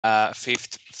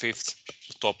fifth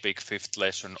topic, fifth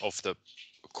lesson of the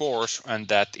course, and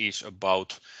that is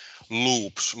about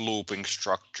loops, looping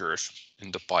structures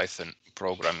in the Python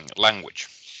programming language.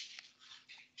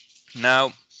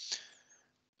 Now,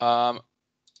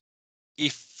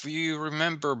 if you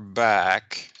remember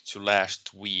back to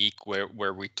last week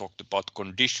where we talked about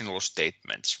conditional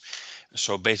statements,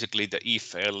 so basically the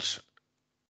if-else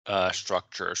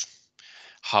structures,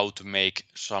 how to make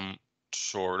some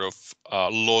sort of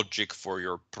logic for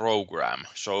your program.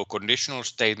 So conditional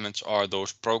statements are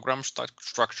those program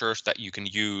structures that you can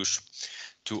use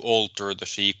to alter the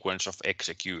sequence of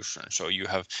execution. So you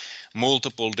have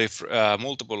multiple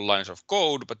lines of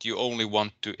code, but you only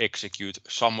want to execute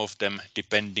some of them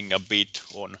depending a bit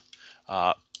on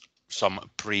some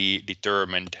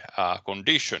predetermined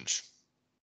conditions.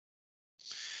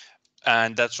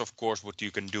 And that's of course what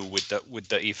you can do with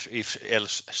the if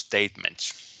else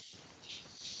statements.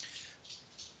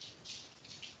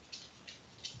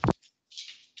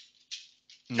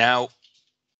 Now,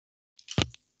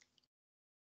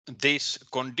 this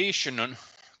conditional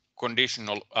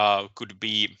could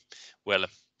be, well,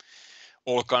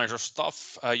 all kinds of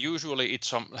stuff. Usually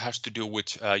it has to do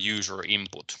with user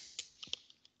input.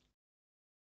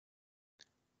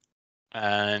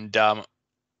 And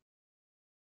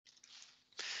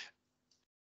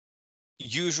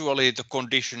usually the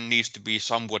condition needs to be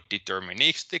somewhat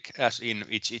deterministic, as in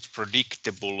it's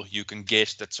predictable. You can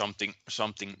guess that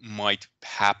something might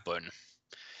happen.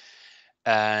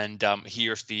 And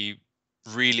here's the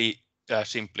really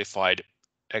simplified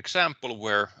example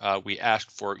where we ask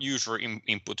for user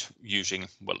input using,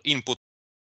 well, input,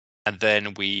 and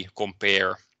then we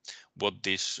compare what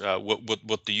this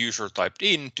what the user typed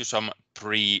in to some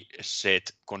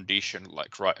preset condition,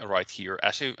 like right here,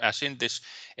 as in this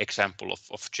example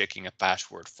of checking a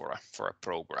password for a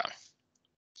program.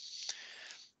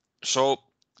 So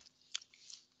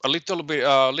a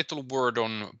little word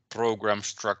on program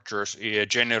structures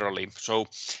generally. So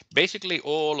basically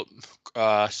all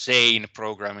sane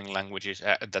programming languages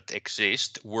that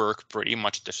exist work pretty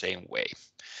much the same way.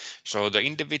 So the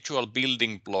individual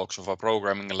building blocks of a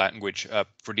programming language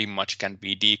pretty much can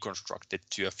be deconstructed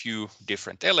to a few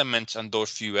different elements, and those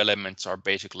few elements are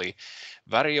basically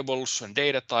variables and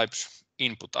data types,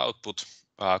 input, output,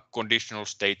 conditional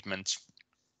statements,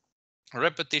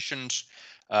 repetitions,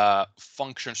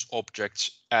 functions,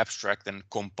 objects, abstract and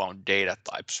compound data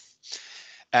types.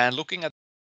 And looking at,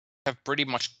 have pretty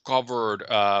much covered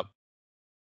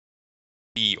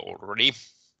already.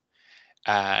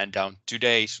 And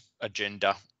today's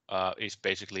agenda is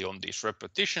basically on these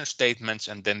repetition statements,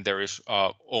 and then there is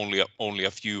only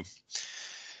a few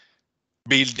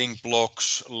building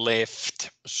blocks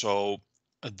left. So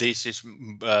this is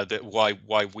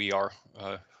why we are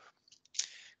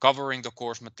covering the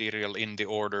course material in the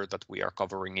order that we are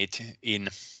covering it in.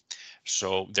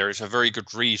 So there is a very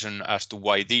good reason as to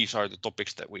why these are the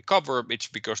topics that we cover. It's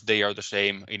because they are the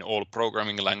same in all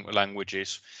programming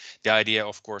languages. The idea,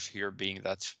 of course, here being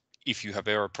that if you have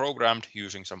ever programmed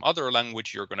using some other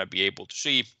language, you're going to be able to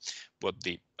see what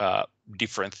the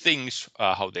different things,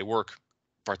 how they work,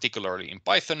 particularly in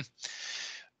Python,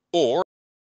 or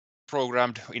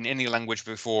programmed in any language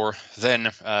before,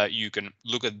 then you can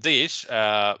look at this,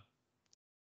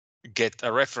 get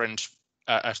a reference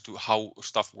as to how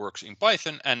stuff works in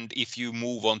Python, and if you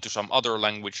move on to some other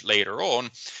language later on,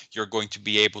 you're going to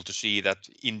be able to see that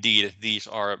indeed these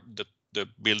are the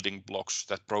building blocks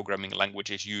that programming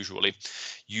languages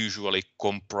usually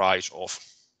comprise of.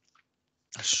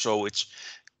 So it's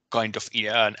kind of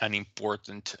an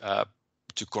important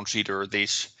to consider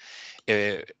this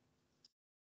a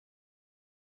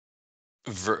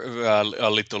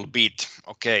little bit.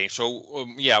 Okay, so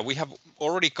yeah, we have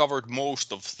already covered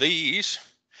most of these,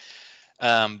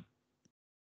 and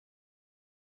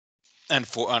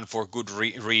for good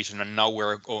reason. And now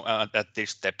we're at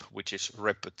this step, which is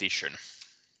repetition.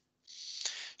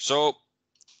 So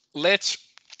let's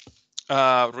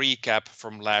recap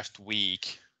from last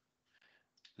week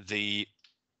the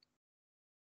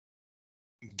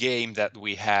game that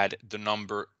we had, the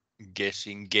number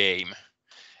guessing game.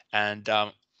 And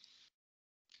if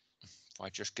I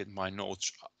just get my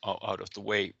notes out of the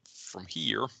way from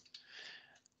here.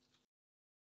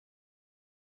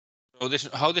 So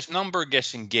how this number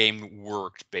guessing game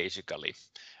worked basically.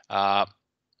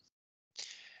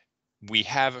 We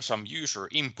have some user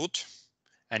input,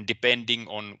 and depending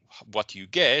on what you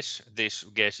guess, this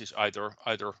guess is either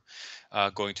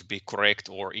going to be correct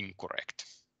or incorrect,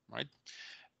 right?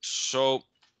 So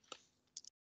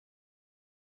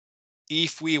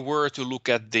if we were to look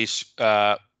at this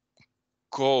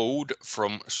code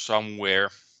from somewhere,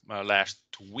 last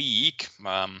week.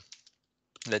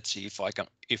 Let's see if I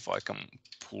can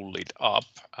pull it up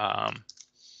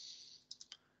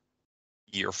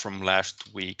here from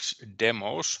last week's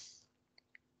demos.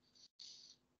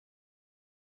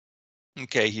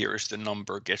 Okay, here is the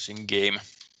number guessing game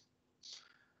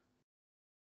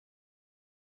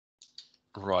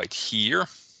right here.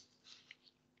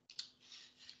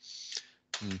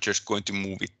 I'm just going to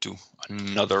move it to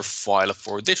another file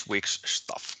for this week's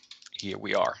stuff. Here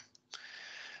we are.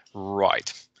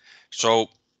 Right. So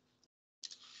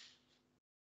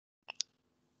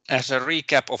as a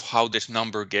recap of how this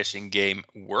number guessing game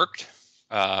worked,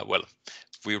 well,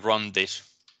 we run this.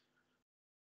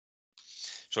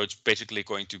 So it's basically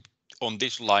going to, on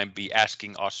this line, be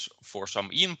asking us for some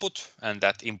input, and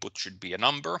that input should be a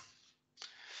number.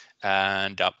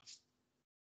 And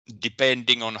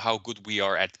depending on how good we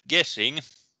are at guessing,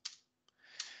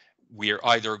 we're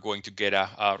either going to get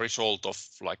a result of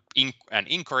like an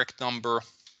incorrect number,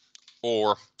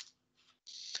 or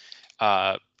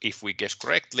if we guess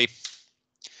correctly,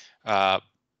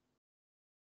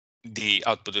 the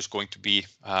output is going to be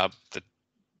that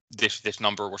this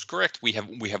number was correct. We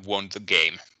have won the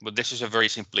game. But this is a very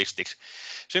simplistic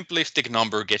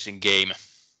number guessing game,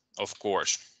 of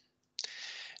course.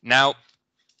 Now,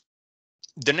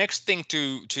 the next thing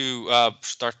to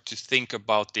start to think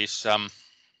about is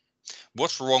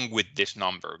what's wrong with this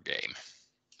number game.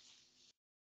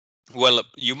 Well,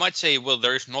 you might say, well,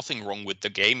 there is nothing wrong with the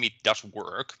game. It does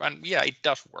work, and yeah, it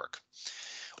does work.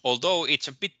 Although it's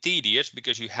a bit tedious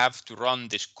because you have to run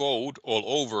this code all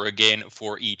over again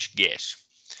for each guess.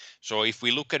 So if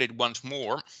we look at it once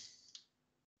more,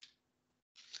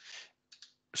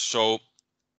 so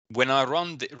when I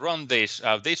run this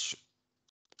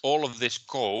all of this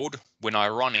code, when I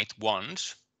run it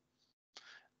once,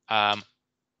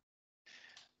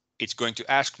 it's going to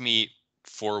ask me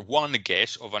for one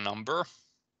guess of a number,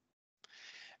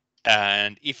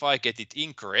 and if I get it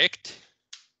incorrect,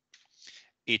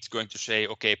 it's going to say,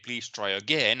 okay, please try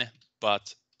again,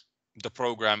 but the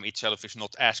program itself is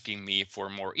not asking me for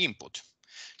more input.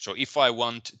 So if I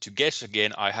want to guess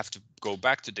again, I have to go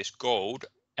back to this code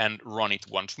and run it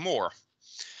once more.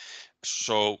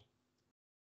 So,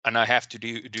 and I have to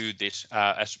do this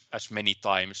as many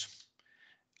times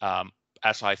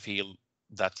as I feel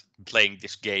that playing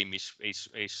this game is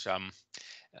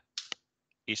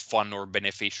fun or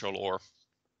beneficial, or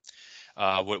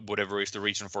whatever is the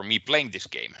reason for me playing this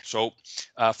game. So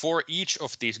for each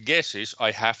of these guesses,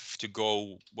 I have to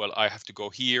go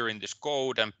here in this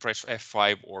code and press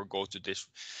F5 or go to this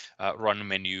run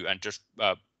menu and just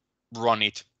run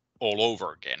it all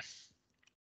over again.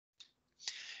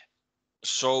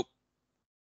 So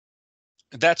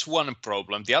that's one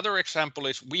problem. The other example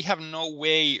is we have no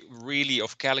way really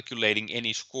of calculating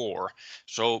any score.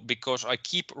 So because I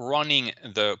keep running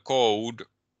the code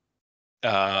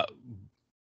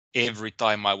every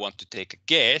time I want to take a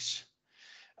guess,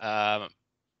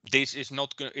 this is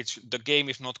not going. The game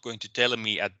is not going to tell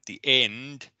me at the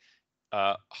end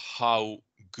how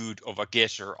good of a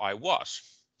guesser I was.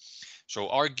 So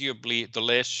arguably, the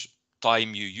less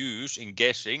time you use in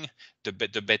guessing,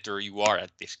 the better you are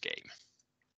at this game.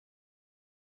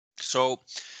 So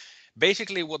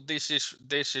basically what this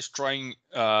is trying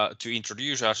to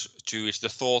introduce us to is the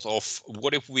thought of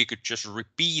what if we could just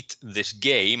repeat this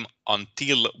game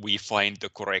until we find the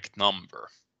correct number.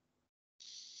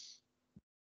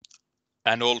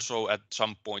 And also at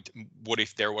some point, what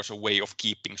if there was a way of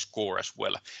keeping score as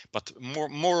well? But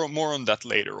more on that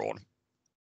later on.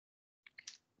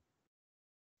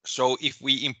 So if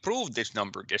we improve this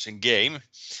number guessing game,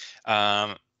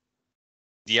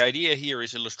 the idea here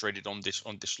is illustrated on this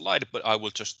slide, but I will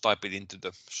just type it into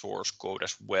the source code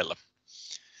as well.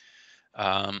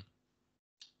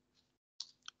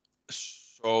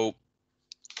 So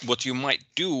what you might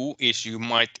do is you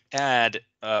might add,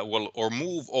 or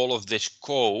move all of this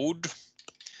code,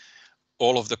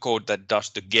 all of the code that does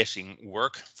the guessing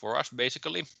work for us,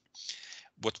 basically.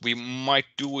 What we might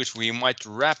do is we might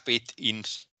wrap it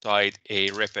inside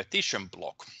a repetition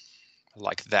block,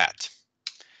 like that.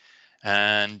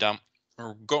 And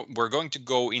we're going to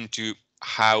go into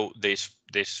how this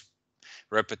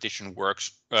repetition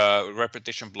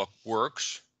block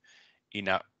works in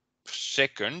a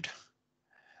second,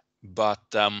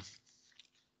 but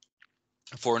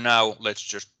for now, let's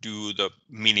just do the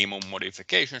minimum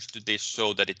modifications to this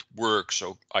so that it works,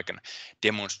 so I can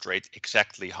demonstrate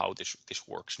exactly how this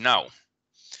works now.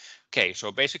 Okay,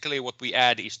 so basically what we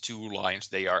add is two lines.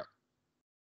 They are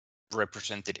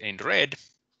represented in red.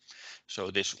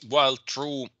 So this while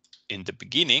true in the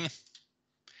beginning,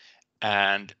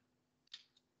 and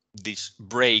this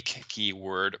break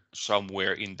keyword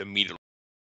somewhere in the middle.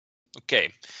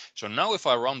 Okay, so now if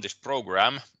I run this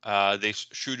program, this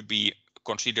should be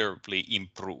considerably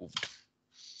improved.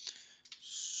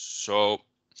 So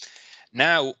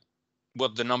now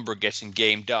what the number guessing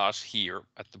game does here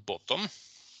at the bottom,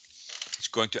 it's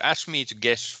going to ask me to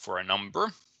guess for a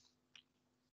number.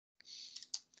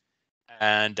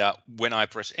 And when I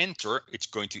press enter, it's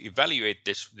going to evaluate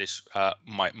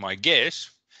my guess.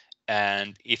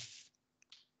 And if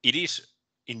it is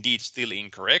indeed still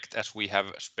incorrect, as we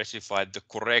have specified the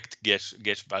correct guess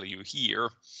value here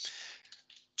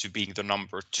to being the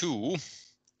number 2,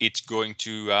 it's going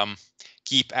to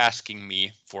keep asking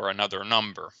me for another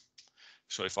number.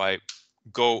 So if I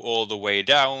go all the way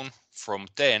down from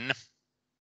 10,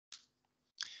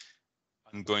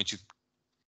 I'm going to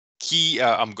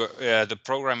the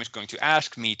program is going to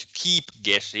ask me to keep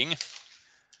guessing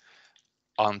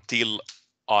until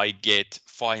I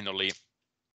finally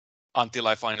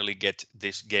get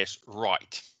this guess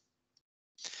right.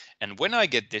 And when I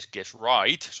get this guess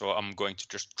right, so I'm going to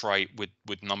just try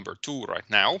with number 2 right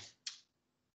now.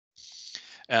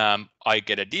 I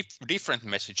get a different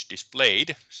message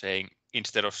displayed saying,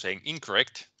 instead of saying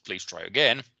incorrect, please try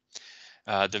again.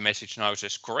 The message now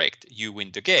says correct, you win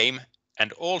the game.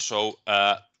 And also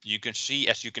you can see,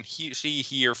 as you can see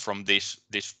here from this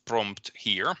prompt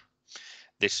here,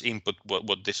 this input,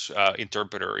 what this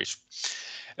interpreter is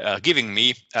giving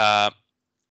me,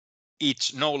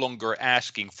 it's no longer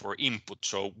asking for input.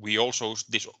 So we also,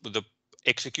 the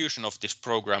execution of this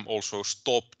program also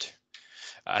stopped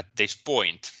at this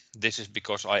point. This is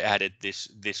because I added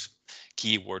this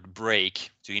keyword break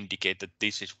to indicate that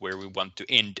this is where we want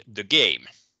to end the game.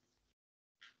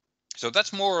 So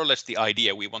that's more or less the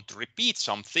idea. We want to repeat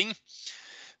something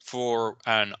for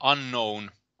an unknown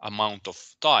amount of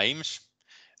times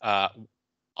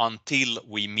until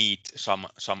we meet some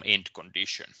end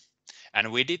condition.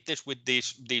 And we did this with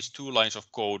these 2 lines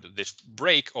of code, this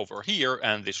break over here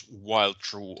and this while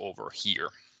true over here.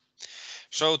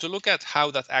 So to look at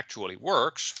how that actually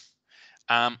works,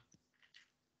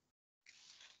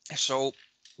 so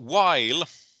while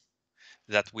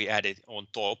that we added on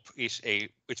top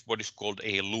it's what is called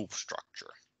a loop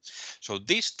structure. So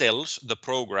this tells the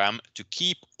program to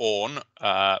keep on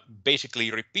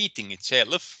basically repeating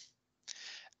itself.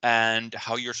 And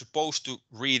how you're supposed to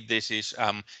read this is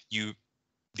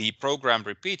the program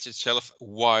repeats itself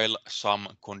while some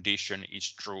condition is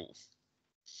true.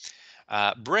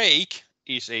 Break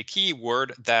is a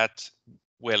keyword that,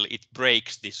 well, it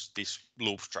breaks this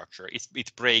loop structure.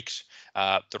 It breaks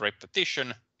the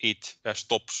repetition. It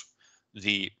stops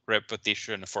the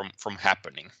repetition from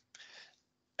happening.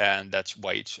 And that's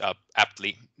why it's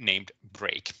aptly named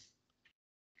break.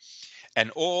 And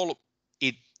all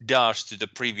it does to the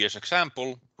previous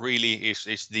example really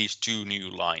is these 2 new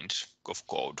lines of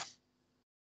code.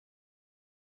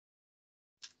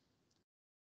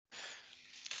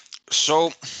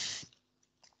 So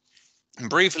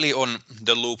briefly on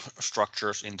the loop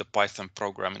structures in the Python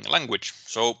programming language.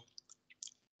 So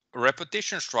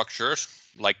repetition structures,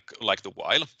 like the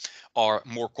while, are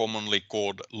more commonly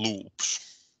called loops.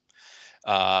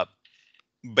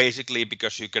 Basically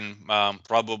because you can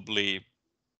probably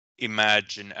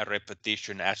imagine a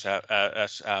repetition as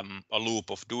a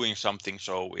loop of doing something.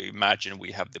 So imagine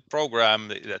we have the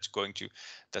program that's going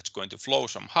to flow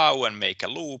somehow and make a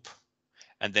loop,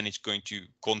 and then it's going to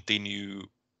continue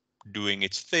doing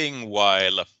its thing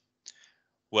while,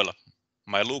 well,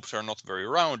 my loops are not very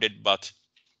rounded, but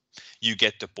you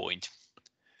get the point.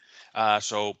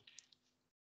 So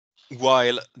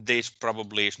while this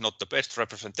probably is not the best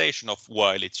representation of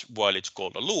while it's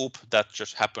called a loop, that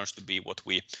just happens to be what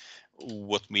we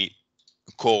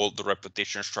call the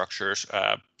repetition structures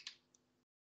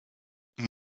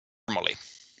normally.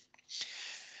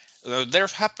 There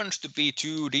happens to be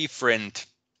 2 different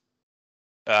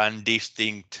and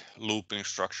distinct looping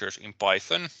structures in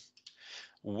Python.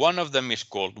 One of them is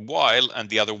called while and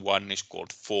the other one is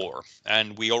called for.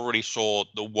 And we already saw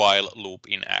the while loop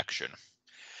in action.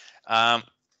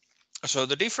 So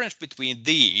the difference between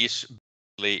these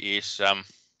is, the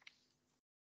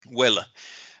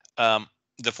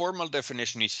formal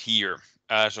definition is here.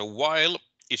 So while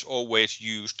is always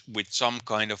used with some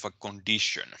kind of a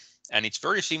condition, and it's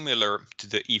very similar to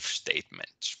the if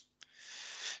statement.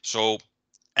 So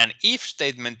an if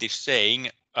statement is saying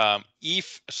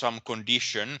if some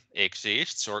condition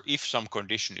exists or if some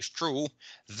condition is true,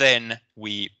 then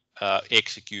we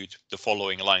execute the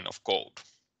following line of code.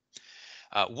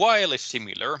 While is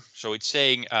similar, so it's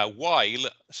saying while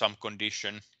some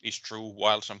condition is true,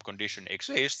 while some condition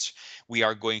exists, we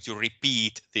are going to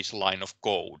repeat this line of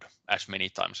code as many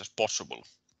times as possible.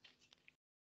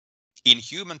 In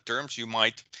human terms, you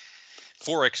might,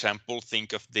 for example,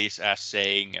 think of this as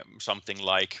saying something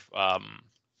like,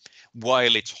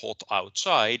 while it's hot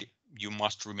outside, you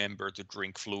must remember to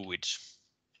drink fluids.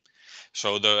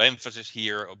 So the emphasis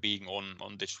here being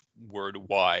on this word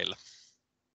while.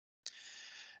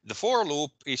 The for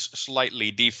loop is slightly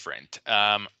different.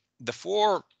 The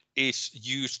for is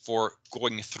used for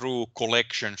going through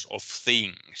collections of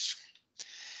things.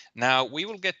 Now we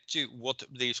will get to what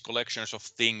these collections of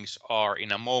things are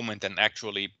in a moment, and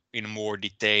actually in more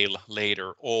detail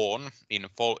later on in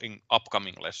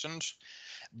upcoming lessons.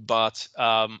 But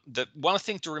the one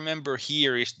thing to remember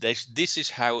here is this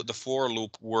is how the for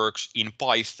loop works in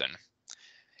Python.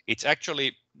 It's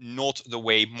actually not the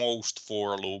way most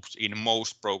for loops in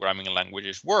most programming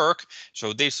languages work.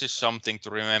 So this is something to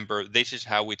remember. This is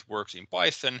how it works in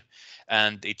Python,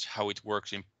 and it's how it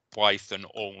works in Python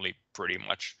only, pretty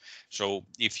much. So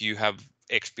if you have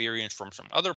experience from some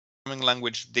other programming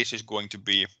language, this is going to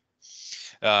be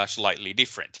slightly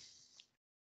different.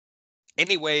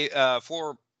 Anyway,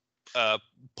 for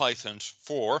Python's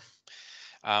for,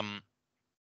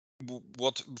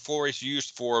 what for is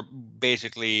used for,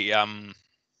 basically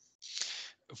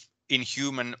in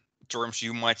human terms,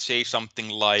 you might say something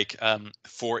like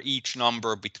for each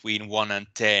number between 1 and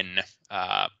 10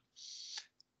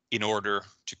 in order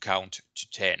to count to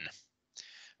 10.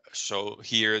 So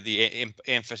here the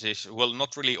emphasis, well,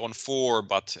 not really on for,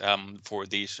 but for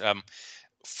these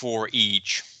for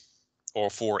each,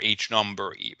 or for each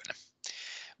number even.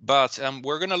 But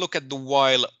we're going to look at the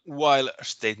while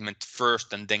statement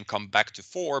first and then come back to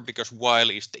for, because while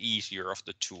is the easier of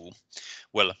the two.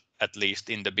 Well, at least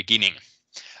in the beginning.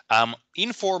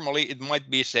 Informally, it might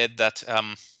be said that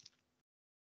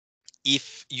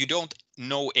if you don't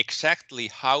know exactly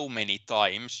how many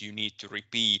times you need to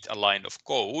repeat a line of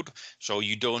code, so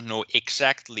you don't know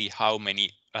exactly how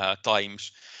many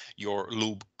times your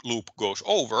loop goes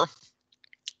over,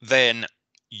 then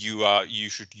you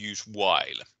should use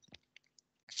while.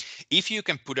 If you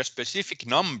can put a specific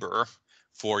number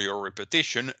for your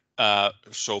repetition,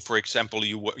 so for example,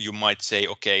 you might say,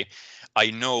 okay, I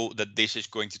know that this is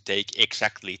going to take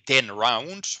exactly 10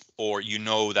 rounds, or you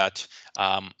know that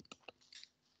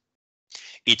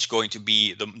it's going to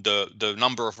be the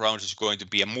number of rounds is going to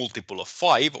be a multiple of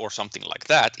 5 or something like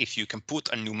that. If you can put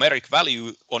a numeric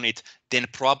value on it, then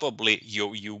probably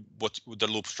what the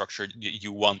loop structure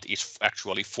you want is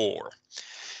actually for.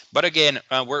 But again,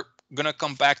 we're gonna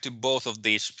come back to both of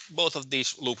these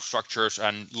loop structures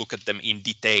and look at them in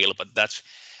detail. But that's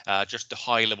just the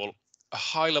high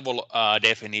level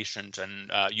definitions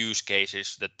and use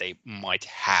cases that they might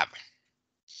have.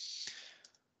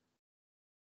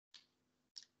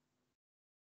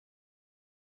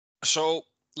 So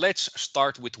let's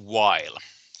start with while.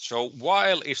 So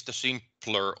while is the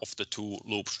simpler of the two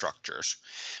loop structures.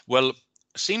 Well,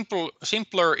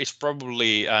 simpler is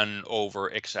probably an over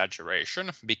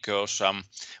exaggeration, because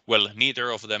well,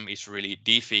 neither of them is really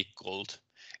difficult.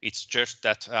 It's just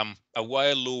that a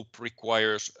while loop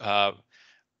requires a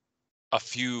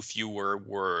few fewer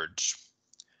words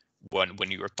when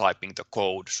you're typing the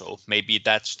code. So maybe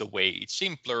that's the way it's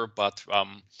simpler, but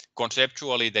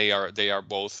conceptually they are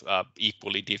both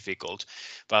equally difficult.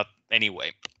 But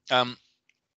anyway,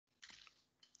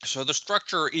 so the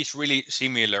structure is really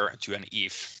similar to an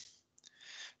if.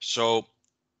 So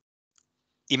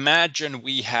imagine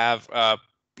we have a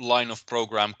line of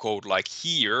program code like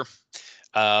here.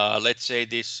 Let's say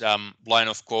this line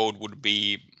of code would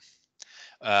be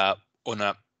on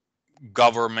a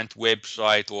government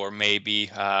website, or maybe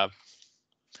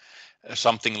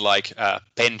something like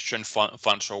pension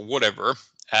funds or whatever,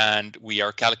 and we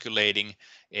are calculating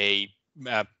a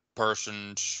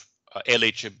person's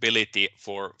eligibility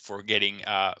for getting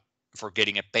a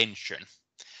pension.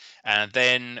 And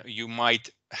then you might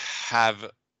have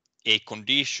a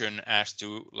condition as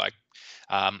to, like,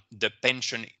 the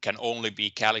pension can only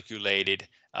be calculated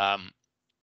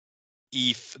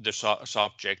if the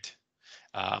subject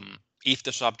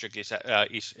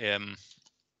is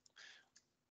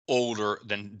older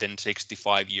than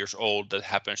 65 years old. That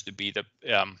happens to be the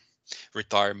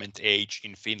retirement age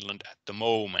in Finland at the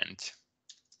moment.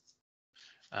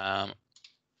 And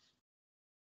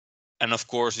of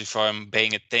course, if I'm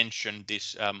paying attention,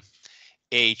 this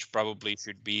age probably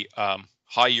should be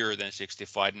higher than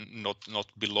 65, not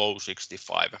below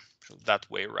 65. So that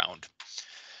way around.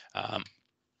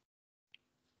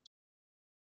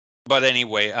 But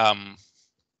anyway,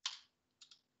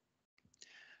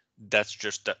 that's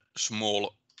just a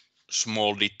small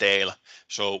detail.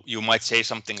 So you might say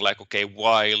something like, okay,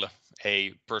 while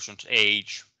a person's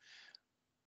age,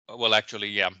 well, actually,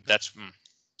 yeah, that's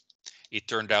it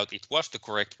turned out it was the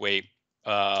correct way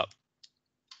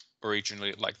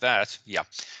originally like that. Yeah.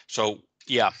 So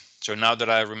yeah. So now that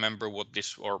I remember what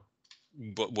this or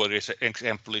what this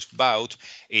example is about,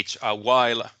 it's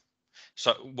while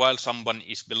someone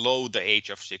is below the age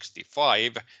of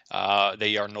 65,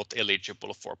 they are not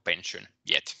eligible for pension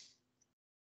yet.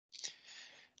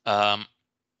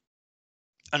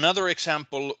 Another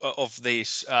example of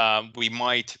this, we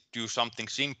might do something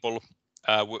simple.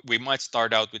 We might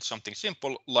start out with something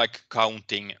simple like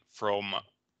counting from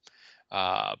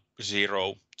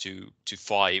 0 to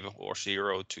 5 or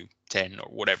 0 to 10 or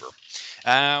whatever.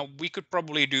 We could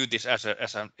probably do this as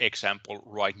an example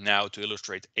right now to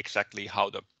illustrate exactly how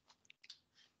the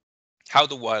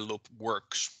while loop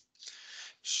works.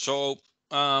 So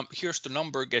here's the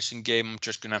number guessing game. I'm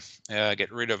just gonna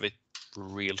get rid of it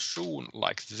real soon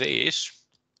like this.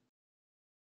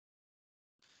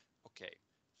 Okay,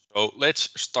 so let's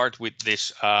start with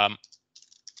this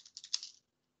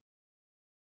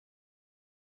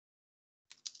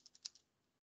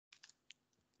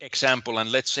example,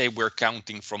 and let's say we're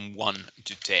counting from 1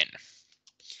 to 10.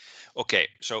 Okay,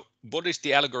 so what is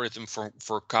the algorithm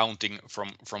for counting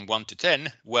from 1 to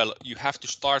 10? Well, you have to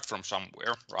start from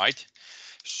somewhere, right?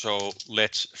 So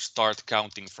let's start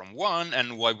counting from 1,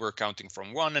 and why we're counting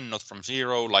from 1 and not from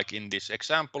 0, like in this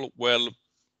example? Well,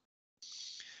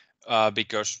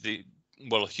 because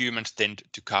humans tend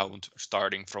to count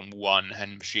starting from 1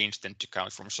 and machines tend to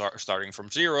count from starting from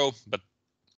 0, but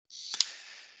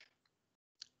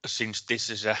since this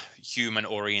is a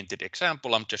human-oriented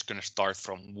example, I'm just going to start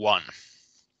from 1.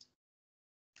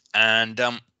 And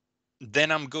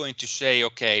then I'm going to say,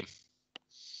 okay,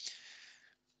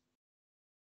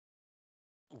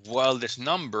 while this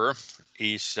number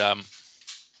is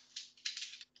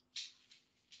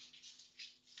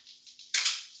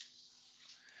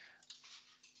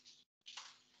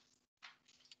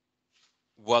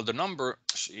while the number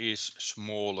is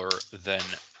smaller than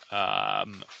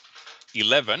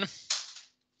 11,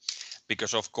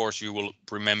 because of course you will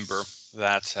remember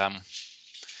that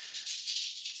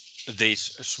this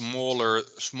smaller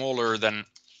than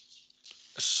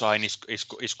sign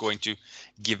is going to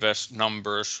give us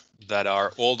numbers that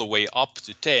are all the way up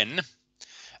to 10.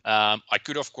 I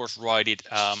could of course write it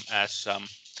as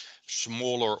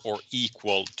smaller or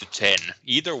equal to 10.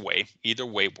 Either way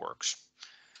works.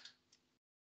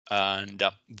 And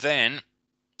then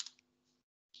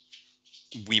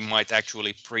we might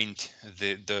actually print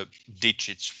the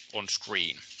digits on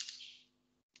screen.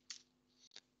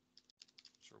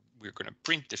 So we're going to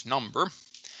print this number,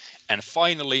 and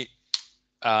finally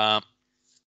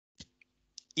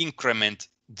increment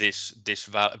this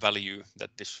value that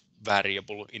this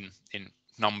variable in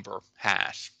number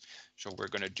has. So we're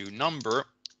going to do number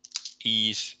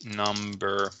is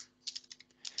number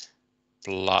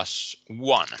plus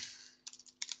 1.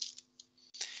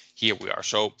 Here we are.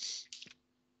 So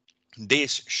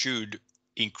this should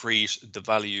increase the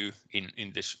value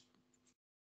in this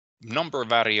number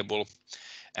variable,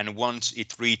 and once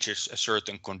it reaches a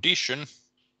certain condition,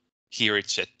 here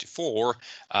it's set to 4,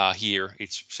 here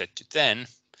it's set to 10,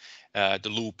 the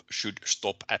loop should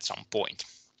stop at some point.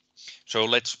 So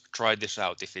let's try this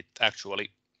out if it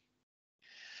actually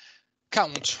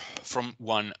counts from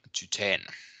 1 to 10.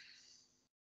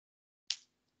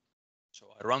 So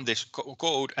I run this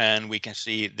code and we can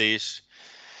see this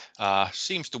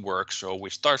seems to work. So we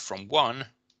start from 1,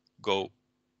 go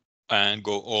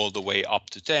all the way up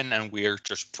to 10, and we're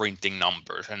just printing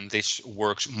numbers, and this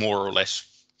works more or less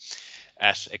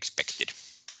as expected.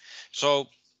 So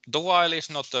the while is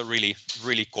not a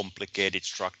really complicated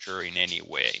structure in any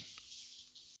way.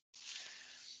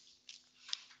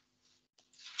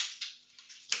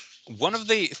 One of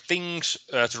the things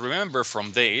to remember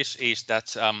from this is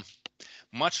that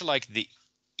much like the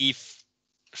if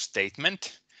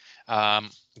statement,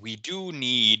 we do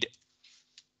need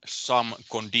some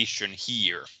condition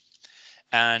here.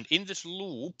 And in this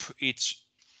loop, it's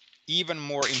even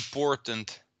more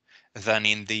important than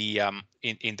in the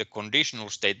conditional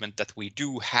statement that we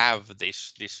do have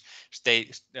this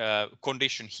state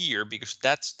condition here, because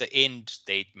that's the end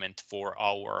statement for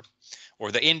our,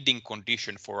 or the ending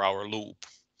condition for our loop.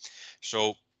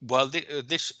 So while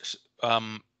this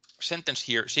sentence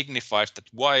here signifies that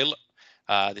while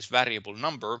this variable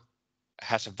number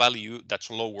has a value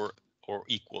that's lower or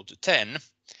equal to 10,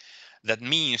 that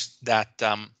means that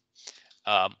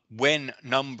when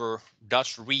number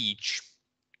does reach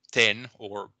 10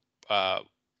 or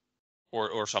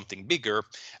or something bigger,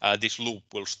 this loop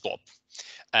will stop.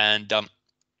 And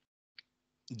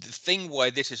the thing why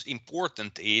this is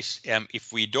important is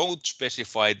if we don't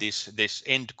specify this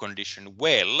end condition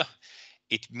well,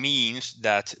 it means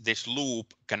that this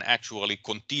loop can actually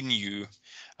continue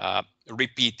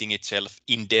repeating itself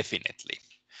indefinitely.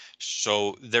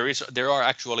 So there are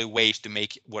actually ways to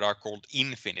make what are called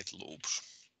infinite loops.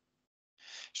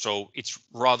 So it's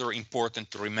rather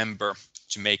important to remember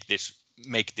to make this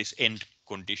end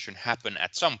condition happen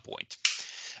at some point.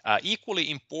 Equally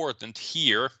important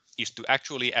here is to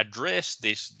actually address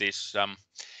this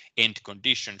end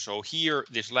condition. So here,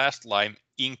 this last line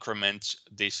increments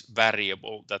this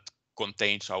variable that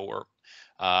contains our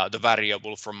the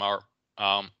variable from our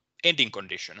ending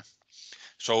condition.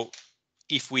 So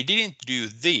if we didn't do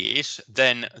this,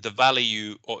 then the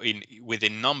value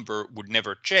within number would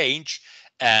never change,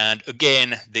 and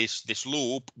again this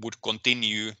loop would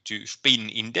continue to spin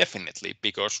indefinitely,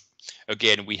 because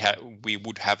again we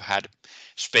would have had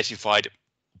specified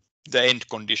the end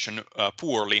condition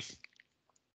poorly,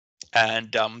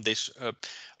 and this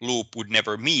loop would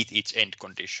never meet its end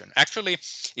condition. Actually,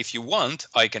 if you want,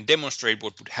 I can demonstrate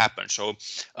what would happen. So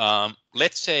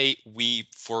let's say we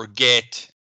forget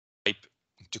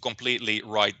to completely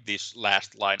write this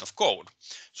last line of code.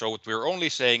 So what we're only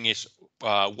saying is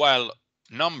while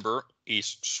number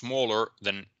is smaller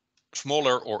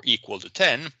or equal to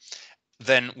 10,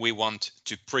 then we want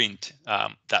to print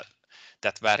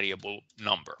that variable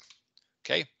number.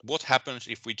 Okay, what happens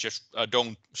if we just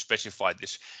don't specify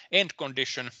this end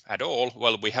condition at all?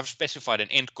 Well, we have specified an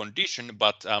end condition,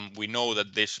 but we know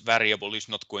that this variable is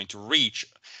not going to reach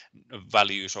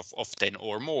values of 10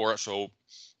 or more, so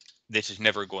this is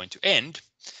never going to end.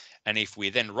 And if we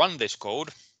then run this code,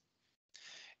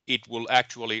 it will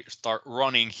actually start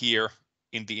running here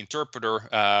in the interpreter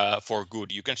for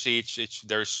good. You can see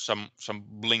there's some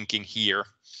blinking here,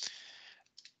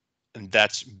 and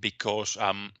that's because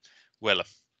well,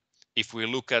 if we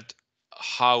look at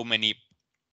how many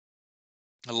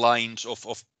lines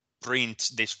of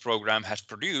print this program has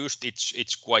produced,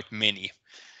 it's quite many.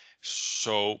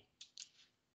 So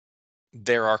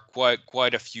there are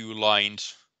quite a few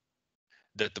lines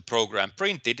that the program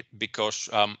printed, because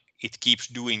it keeps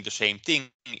doing the same thing.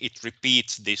 It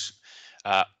repeats this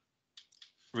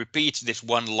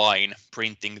one line,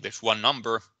 printing this one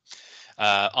number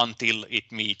until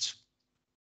it meets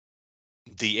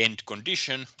the end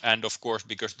condition. And of course,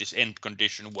 because this end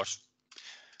condition was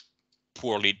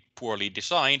poorly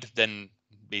designed, then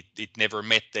it never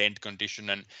met the end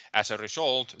condition, and as a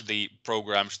result, the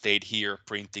program stayed here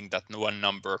printing that one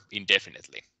number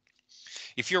indefinitely.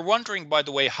 If you're wondering, by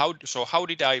the way, how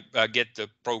did I get the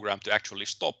program to actually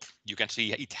stop? You can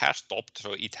see it has stopped,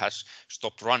 so it has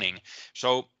stopped running.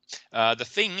 So the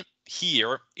thing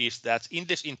here is that in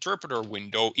this interpreter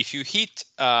window, if you hit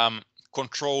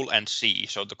Control and C,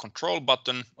 so the control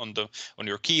button on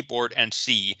your keyboard and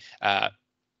C,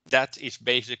 that is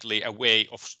basically a way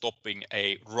of stopping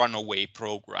a runaway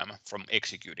program from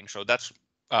executing. So that's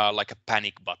like a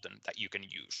panic button that you can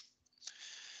use.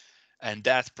 And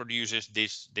that produces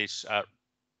this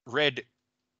red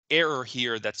error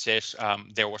here that says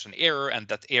there was an error, and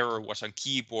that error was a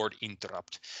keyboard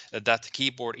interrupt. That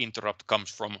keyboard interrupt comes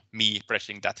from me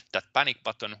pressing that panic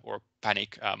button or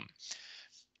panic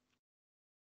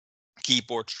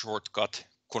keyboard shortcut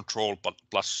Control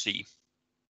plus C.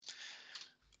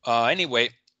 Anyway,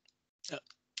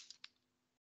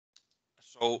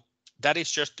 so that is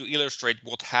just to illustrate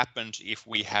what happens if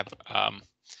we have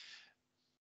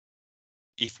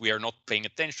if we are not paying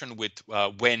attention with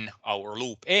when our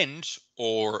loop ends,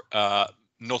 or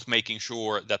not making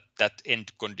sure that that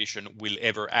end condition will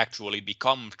ever actually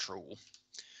become true.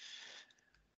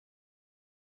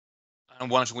 And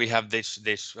once we have this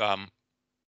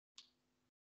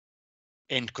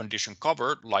end condition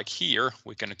covered, like here,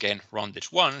 we can again run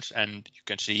this once, and you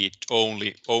can see it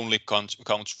only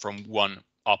counts from 1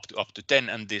 up to 10,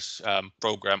 and this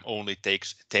program only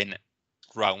takes 10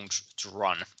 rounds to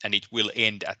run, and it will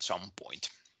end at some point.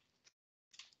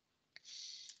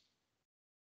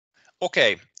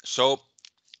 Okay, so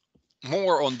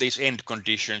more on these end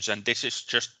conditions, and this is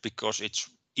just because it's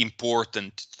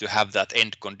important to have that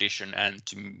end condition and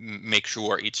to make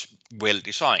sure it's well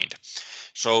designed.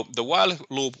 So the while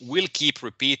loop will keep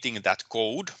repeating that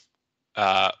code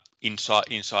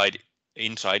inside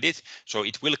it. So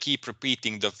it will keep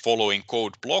repeating the following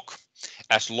code block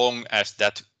as long as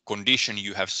that condition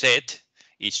you have set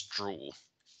is true.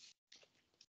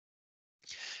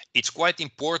 It's quite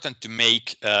important to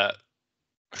make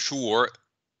sure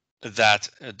that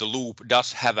the loop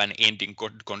does have an ending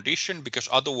condition, because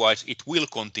otherwise it will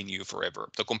continue forever.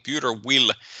 The computer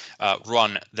will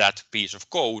run that piece of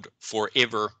code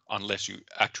forever unless you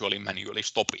actually manually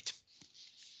stop it.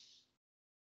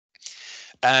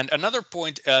 And another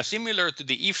point, similar to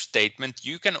the if statement,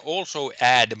 you can also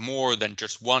add more than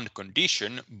just one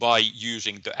condition by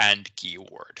using the AND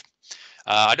keyword.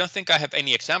 I don't think I have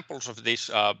any examples of this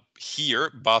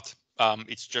here, but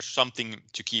it's just something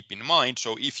to keep in mind.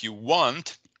 So if you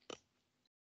want,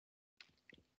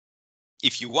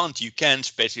 you can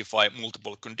specify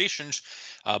multiple conditions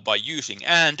by using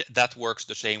AND. That works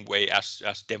the same way as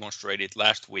demonstrated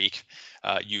last week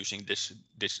using this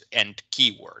AND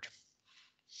keyword.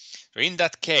 So in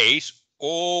that case,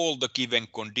 all the given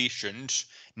conditions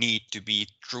need to be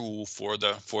true for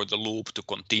the loop to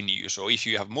continue. So if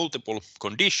you have multiple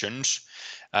conditions,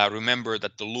 remember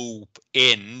that the loop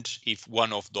ends if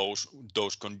one of those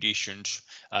conditions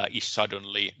is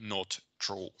suddenly not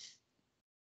true.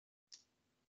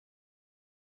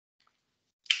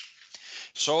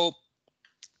 So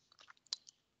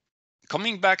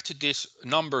coming back to this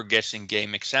number guessing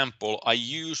game example, I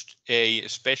used a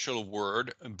special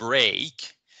word,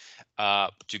 break,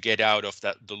 to get out of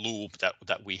the loop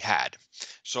that we had.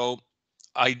 So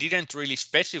I didn't really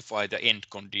specify the end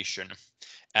condition,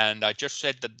 and I just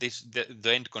said that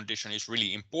the end condition is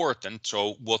really important.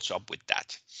 So what's up with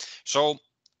that? So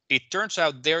it turns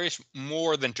out there is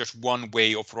more than just one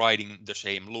way of writing the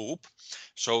same loop.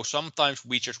 So sometimes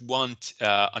we just want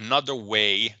another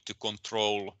way to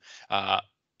control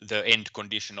the end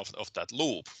condition of that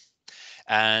loop.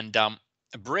 And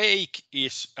break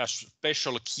is a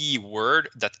special keyword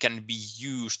that can be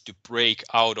used to break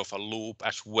out of a loop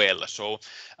as well. So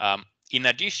in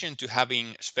addition to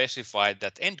having specified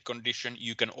that end condition,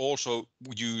 you can also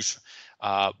use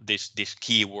this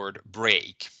keyword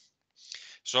break.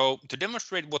 So to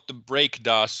demonstrate what the break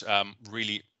does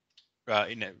really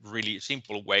in a really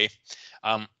simple way,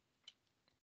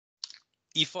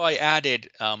 if I added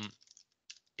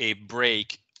a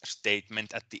break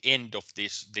statement at the end of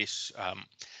this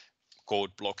code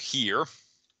block here,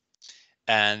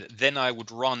 and then I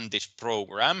would run this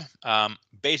program,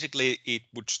 basically it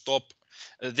would stop.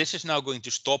 This is now going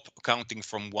to stop counting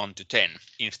from 1 to 10.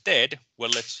 Instead,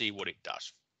 well, let's see what it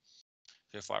does.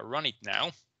 So if I run it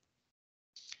now,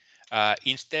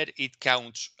 instead it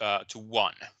counts to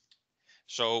 1.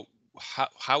 So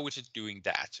how is it doing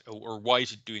that, or why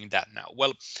is it doing that now?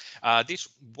 Well, this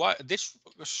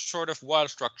sort of while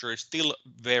structure is still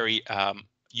very,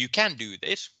 you can do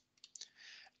this.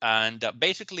 And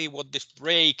basically what this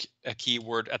break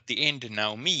keyword at the end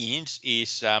now means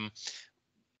is the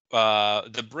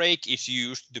break is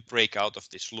used to break out of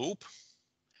this loop.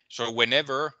 So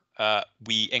whenever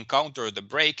we encounter the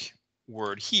break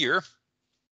word here,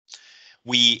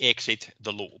 we exit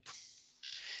the loop.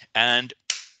 And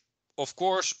of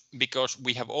course, because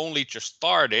we have only just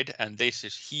started, and this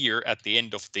is here at the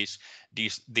end of these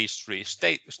three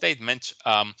statements,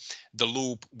 the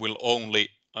loop will only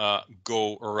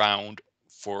go around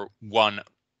for one.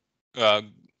 This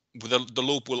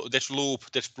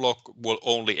block will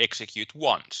only execute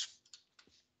once.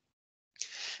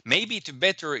 Maybe to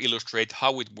better illustrate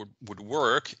how it would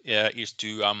work is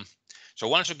to so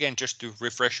once again, just to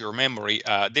refresh your memory,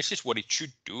 this is what it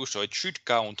should do. So it should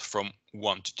count from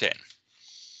 1 to 10.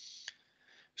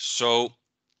 So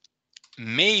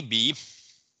maybe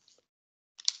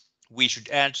we should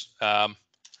add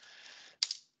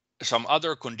some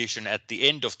other condition at the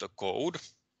end of the code.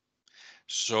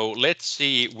 So let's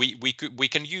see, we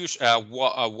can use a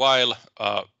while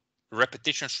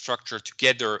repetition structure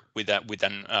together with a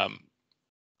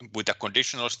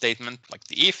conditional statement like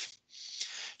the if.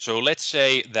 So let's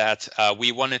say that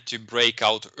we wanted to break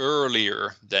out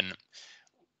earlier than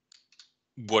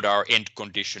what our end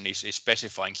condition is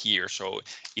specifying here. So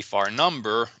if our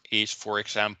number is, for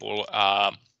example,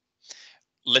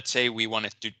 let's say we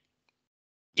wanted to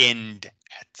end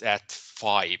at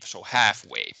 5, so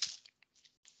halfway.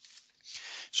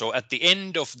 So at the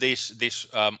end of this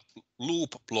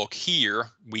loop block here,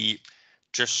 we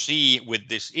just see with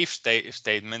this if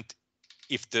statement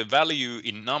if the value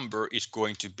in number is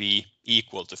going to be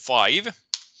equal to 5.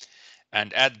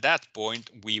 And at that point,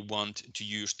 we want to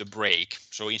use the break.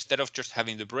 So instead of just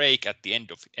having the break at the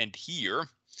end here,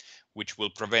 which will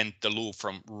prevent the loop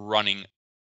from running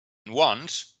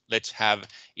once, let's have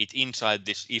it inside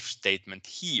this if statement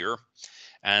here,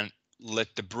 and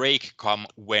let the break come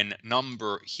when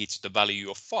number hits the value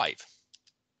of 5.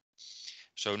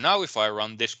 So now if I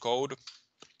run this code,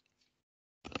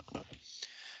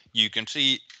 you can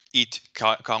see it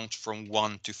counts from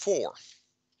 1 to 4.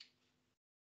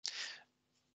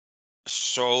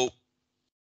 So,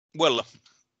 well,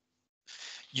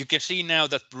 you can see now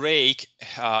that break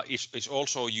is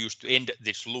also used to end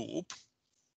this loop.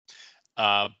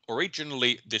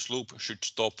 Originally, this loop should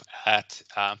stop at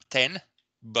 10,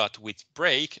 but with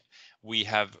break, we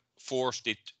have forced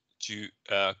it to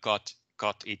cut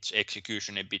its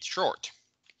execution a bit short.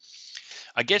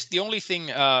 I guess the only thing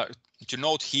to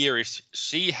note here is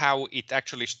see how it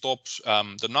actually stops.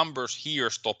 The numbers here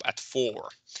stop at 4,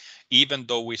 even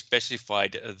though we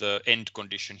specified the end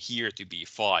condition here to be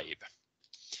 5.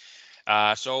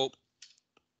 So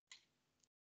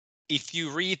if you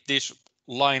read this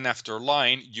line after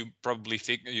line, you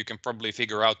can probably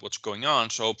figure out what's going on.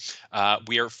 So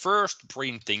we are first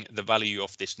printing the value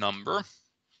of this number.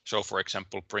 So for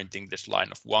example, printing this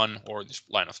line of 1 or this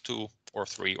line of 2 or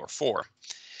 3 or 4.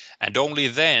 And only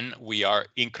then we are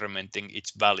incrementing its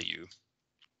value.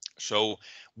 So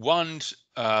once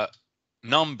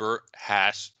number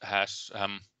has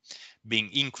been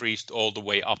increased all the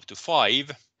way up to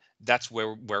 5, that's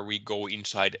where we go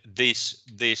inside this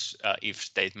if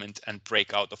statement and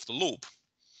break out of the loop.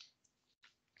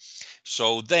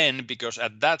 So then, because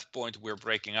at that point we're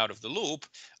breaking out of the loop,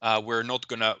 we're not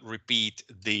going to repeat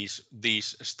these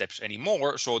steps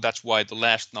anymore. So that's why the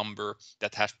last number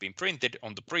that has been printed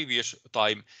on the previous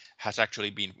time has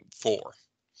actually been 4.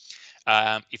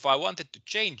 If I wanted to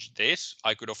change this,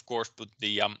 I could of course put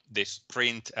the this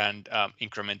print and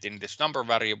increment in this number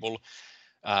variable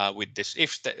with this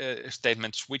if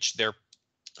statement,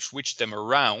 switch them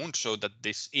around so that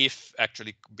this if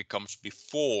actually becomes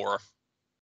before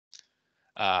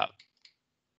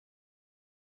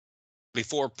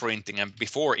printing and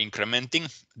before incrementing.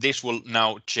 This will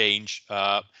now change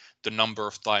the number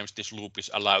of times this loop is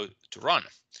allowed to run.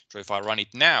 So if I run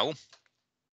it now,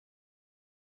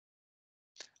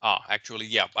 actually,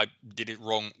 yeah, I did it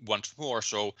wrong once more.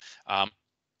 So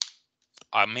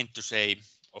I meant to say,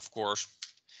 of course,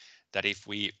 that if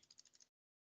we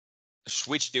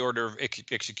switch the order of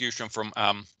execution from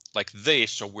like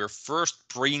this, so we're first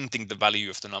printing the value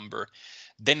of the number,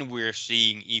 then we're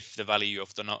seeing if the value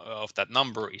of that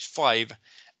number is 5,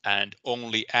 and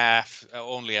only as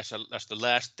the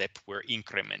last step we're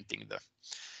incrementing the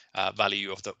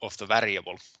value of the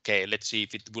variable. Okay, let's see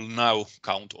if it will now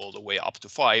count all the way up to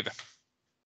 5,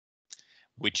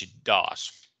 which it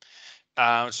does.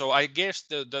 So I guess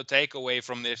the takeaway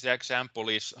from this example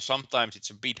is sometimes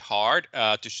it's a bit hard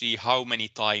to see how many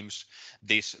times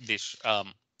this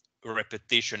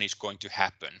repetition is going to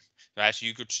happen. As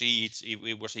you could see,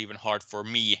 it was even hard for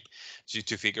me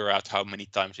to figure out how many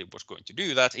times it was going to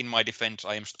do that. In my defense,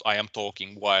 I am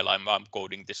talking while I'm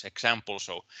coding this example,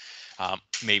 so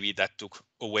maybe that took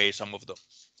away some of the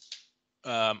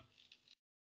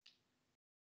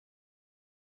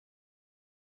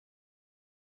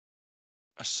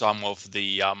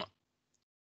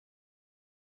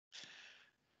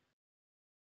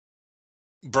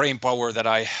brain power that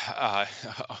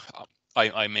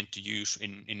I meant to use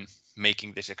in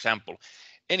making this example.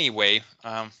 Anyway,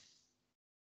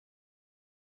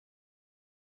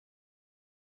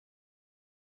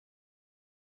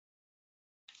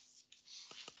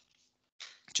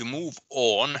 to move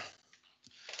on.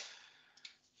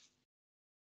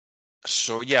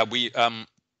 So yeah, we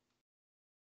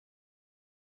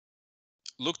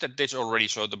looked at this already.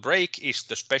 So the break is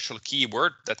the special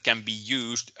keyword that can be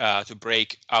used to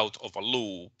break out of a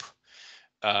loop.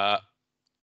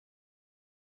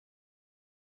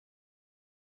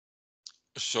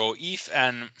 So if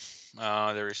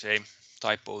there is a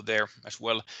typo there as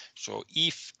well. So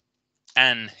if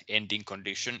an ending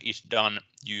condition is done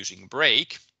using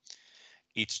break,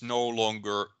 it's no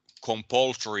longer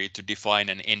compulsory to define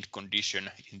an end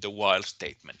condition in the while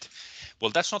statement.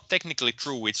 Well, that's not technically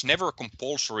true. It's never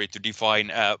compulsory to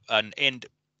define an end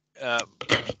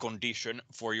condition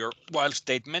for your while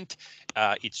statement.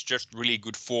 It's just really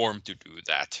good form to do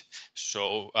that.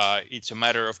 So it's a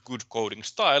matter of good coding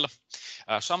style.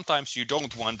 Sometimes you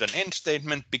don't want an end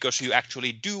statement because you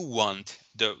actually do want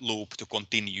the loop to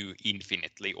continue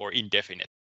infinitely or indefinitely.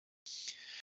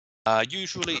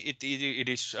 Usually it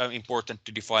is important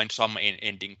to define some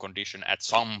ending condition at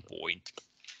some point.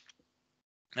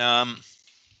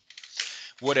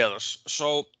 What else?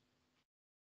 So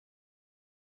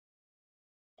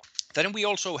then we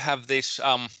also have this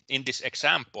in this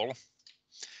example.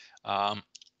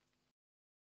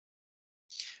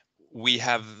 We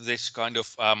have this kind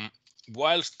of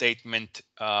while statement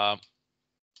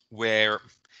where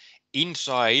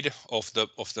inside of the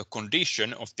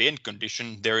condition of the end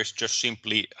condition there is just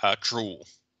simply true.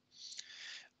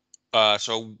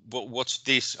 So what's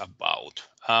this about?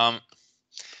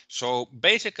 So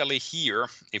basically here,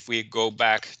 if we go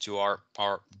back to our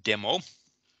demo,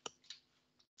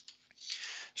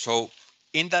 so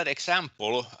in that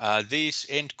example, this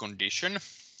end condition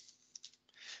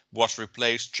was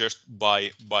replaced just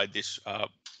by this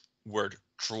word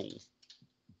true.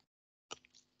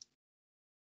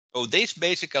 So this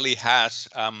basically has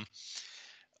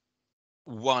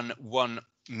one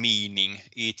meaning.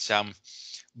 It's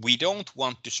we don't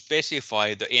want to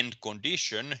specify the end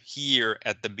condition here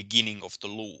at the beginning of the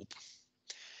loop.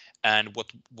 And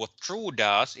what true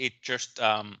does, it's just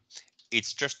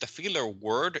a filler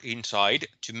word inside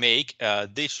to make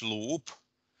this loop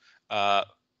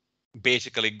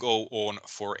basically go on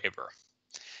forever.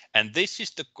 And this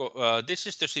is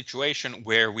the situation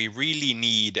where we really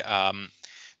need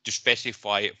to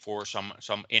specify for some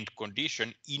end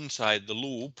condition inside the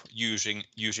loop using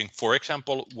for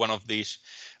example one of these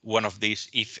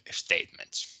if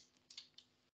statements.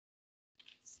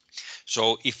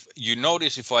 So if you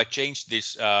notice, if I change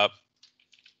this, okay,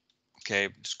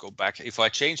 let's go back. If I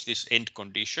change this end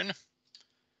condition,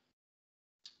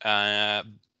 I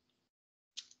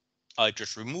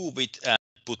just remove it and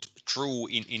put true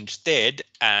in instead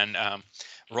and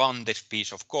run this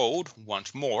piece of code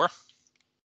once more,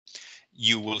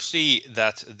 you will see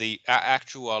that the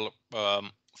actual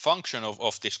function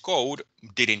of this code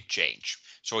didn't change.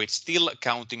 So it's still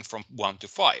counting from 1 to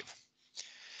 5.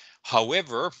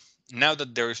 However, now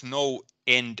that there is no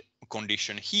end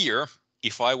condition here,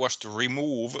 if I was to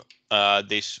remove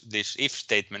this if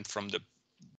statement from the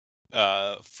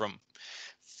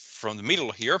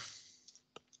middle here,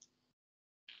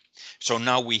 so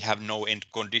now we have no end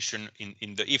condition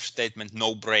in the if statement,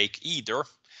 no break either,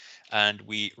 and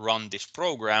we run this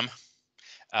program,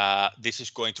 this is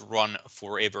going to run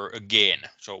forever again.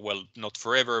 So, well, not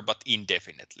forever, but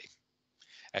indefinitely.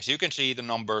 As you can see, the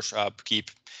numbers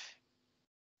keep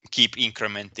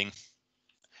incrementing,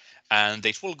 and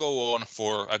this will go on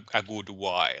for a good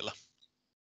while.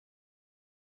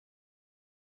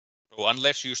 So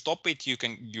unless you stop it, you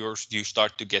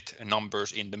start to get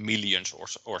numbers in the millions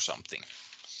or something.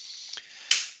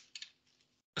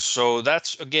 So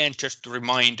that's again just to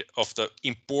remind of the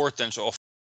importance of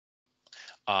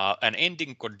an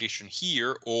ending condition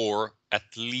here, or at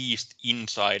least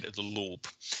inside the loop.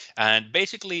 And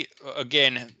basically,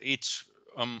 again, it's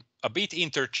a bit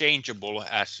interchangeable,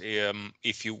 as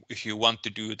if you want to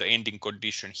do the ending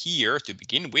condition here to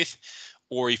begin with,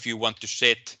 or if you want to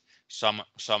set some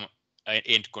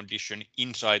end condition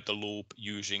inside the loop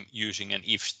using an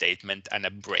if statement and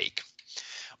a break.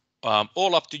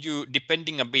 All up to you,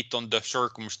 depending a bit on the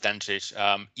circumstances.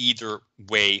 Either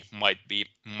way might be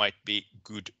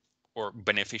good or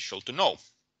beneficial to know.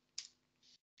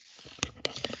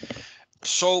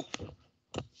 So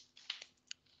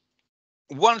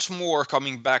once more,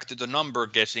 coming back to the number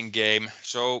guessing game.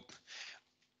 So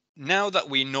now that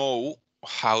we know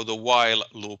how the while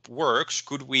loop works,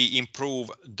 could we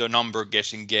improve the number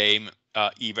guessing game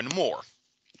even more?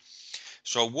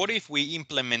 So what if we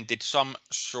implemented some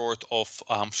sort of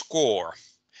score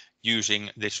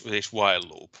using this while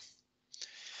loop?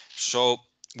 So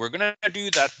we're going to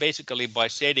do that basically by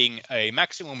setting a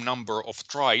maximum number of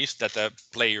tries that a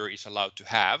player is allowed to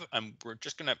have, and we're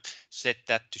just going to set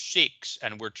that to 6,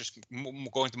 and we're just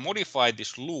going to modify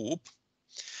this loop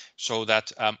so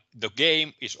that the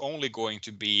game is only going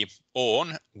to be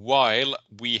on while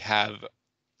we have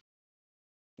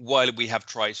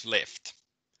tries left.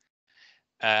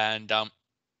 And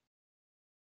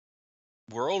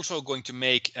we're also going to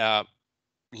make a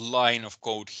line of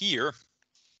code here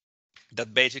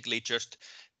that basically just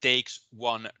takes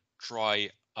one try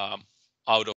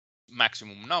out of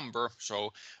maximum number.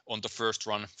 So on the first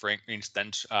run, for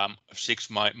instance, 6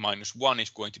 minus 1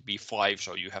 is going to be 5.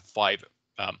 So you have 5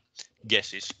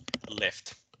 guesses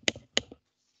left.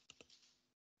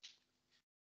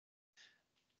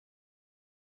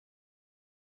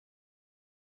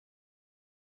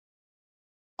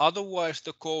 Otherwise,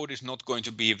 the code is not going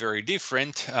to be very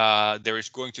different. There is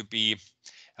going to be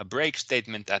a break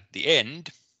statement at the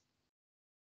end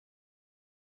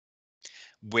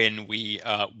when we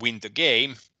win the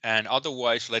game, and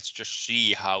otherwise, let's just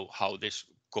see how this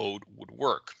code would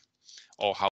work,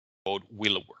 or how code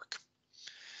will work.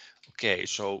 Okay,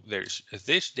 so there's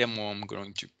this demo. I'm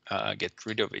going to get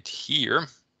rid of it here,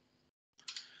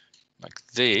 like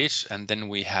this, and then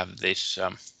we have this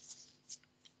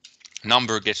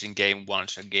number guessing game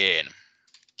once again.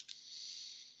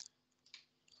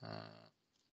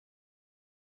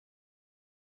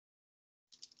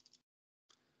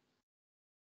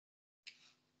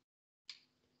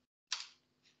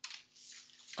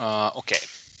 Okay.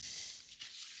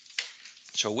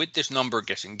 So with this number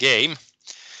guessing game,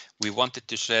 we wanted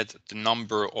to set the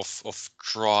number of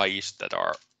tries that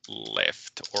are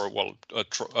left, or well,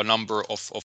 a number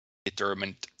of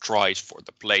determined tries for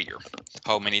the player,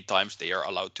 how many times they are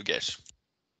allowed to guess.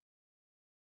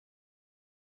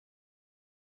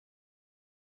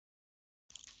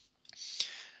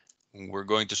 We're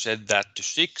going to set that to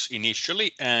 6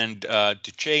 initially, and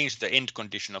to change the end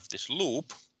condition of this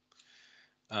loop,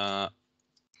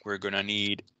 we're going to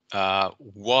need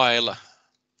while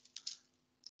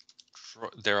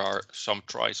there are some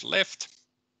tries left,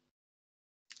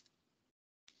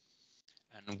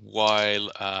 and while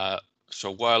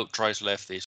tries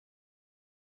left is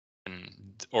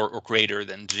or greater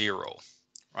than 0,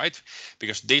 right?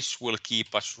 Because this will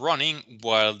keep us running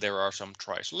while there are some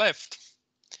tries left.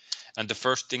 And the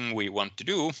first thing we want to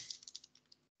do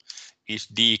is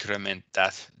decrement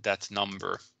that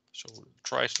number. So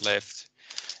tries left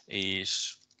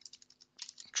is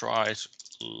tries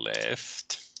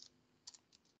left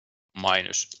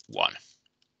minus 1.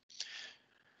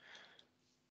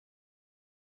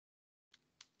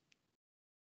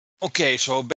 Okay,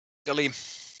 so basically,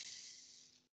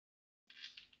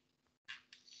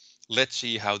 let's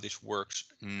see how this works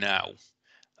now.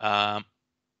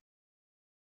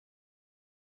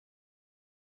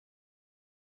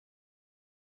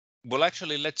 Well,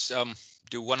 actually, let's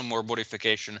do one more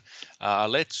modification.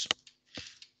 Let's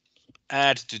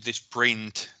add to this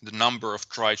print the number of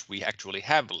tries we actually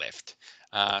have left.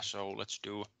 So let's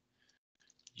do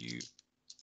you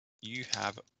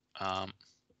have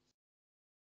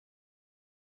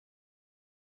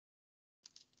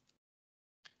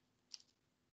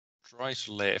tries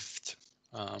left.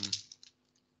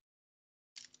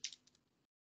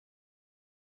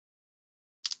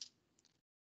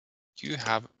 You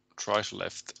have tries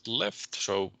left.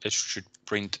 So this should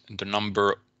print the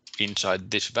number inside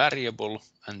this variable,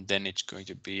 and then it's going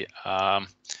to be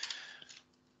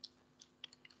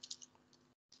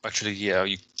actually, yeah,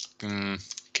 you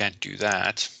can't do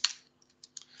that.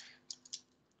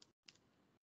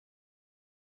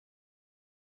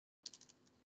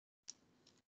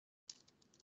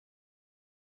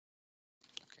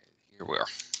 Okay, here we are.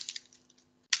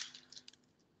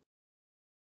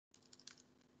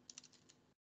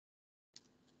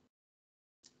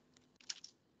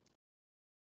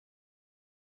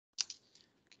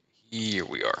 Here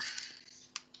we are.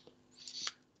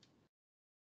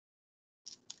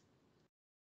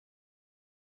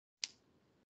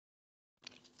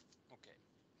 Okay.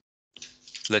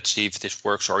 Let's see if this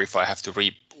works, or if I have to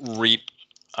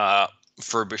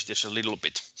refurbish this a little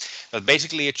bit. But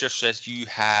basically, it just says you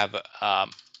have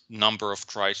number of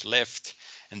tries left,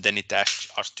 and then it asks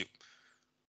us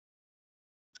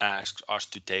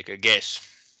to take a guess.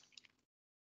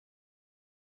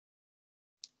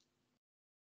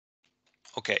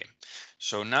 Okay,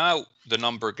 so now the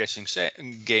number guessing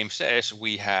game says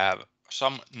we have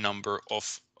some number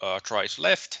of tries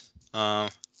left.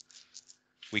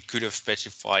 We could have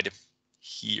specified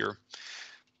here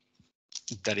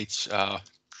that it's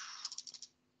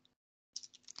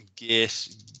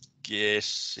guesses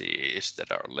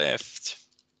that are left.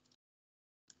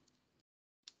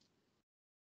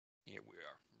 Here we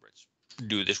are. Let's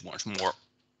do this once more.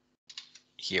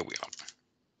 Here we are.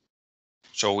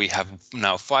 So we have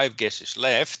now 5 guesses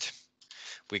left.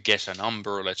 We guess a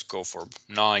number. Let's go for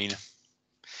 9.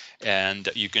 And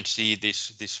you can see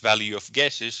this value of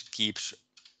guesses keeps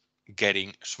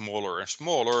getting smaller and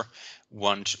smaller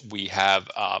once we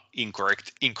have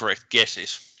incorrect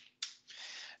guesses.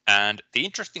 And the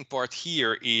interesting part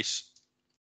here is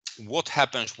what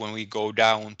happens when we go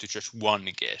down to just 1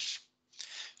 guess.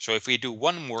 So if we do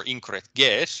one more incorrect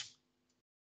guess,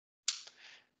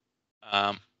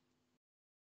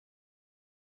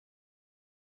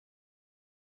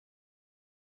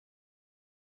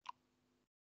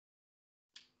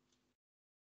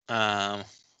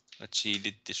 let's see,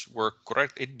 did this work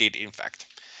correct? It did, in fact.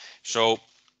 So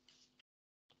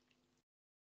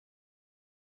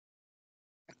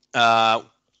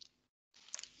well,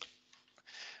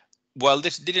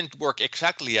 this didn't work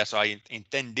exactly as I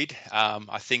intended.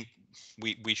 I think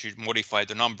we should modify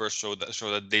the numbers so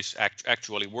that this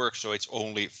actually works. So it's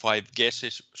only 5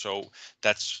 guesses. So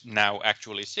that's now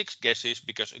actually 6 guesses,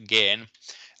 because again,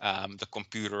 the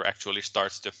computer actually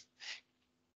starts the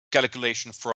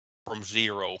calculation from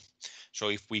 0. So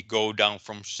if we go down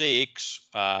from 6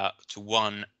 to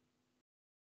 1,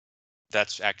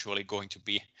 that's actually going to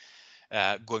be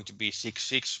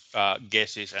 6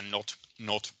 guesses and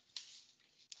not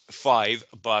 5,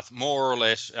 but more or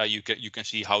less you can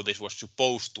see how this was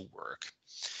supposed to work.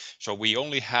 So we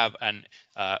only have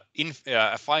a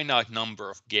finite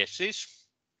number of guesses,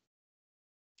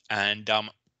 and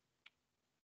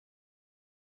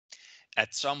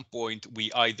at some point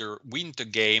we either win the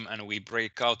game and we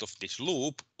break out of this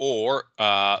loop, or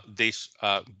this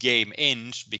game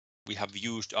ends because we have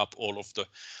used up all of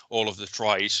the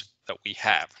tries that we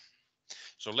have.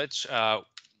 So let's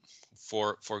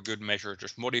for good measure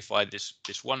just modify this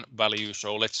one value.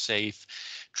 So let's say if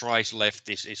tries left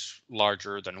is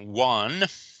larger than 1,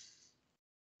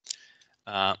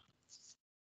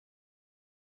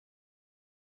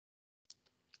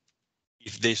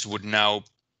 if this would now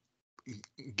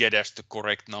get us the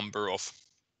correct number of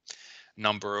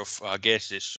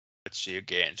guesses. Let's see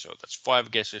again. So that's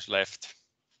 5 guesses left.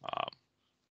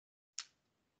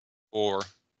 4,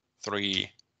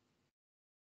 3,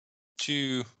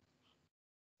 2,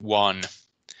 1,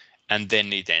 and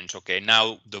then it ends. Okay,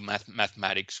 now the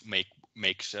mathematics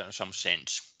makes some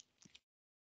sense.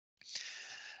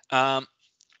 And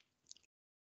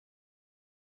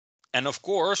of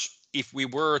course, if we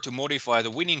were to modify the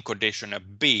winning condition a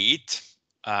bit,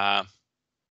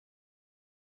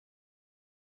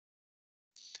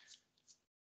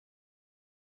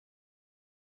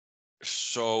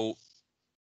 so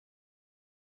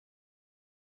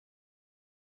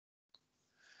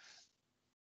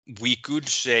we could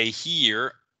say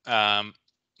here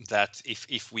that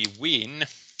if we win,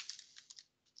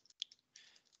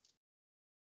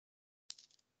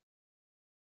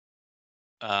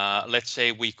 let's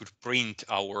say we could print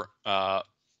our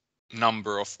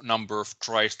number of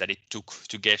tries that it took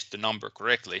to guess the number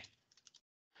correctly.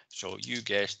 So you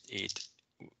guessed it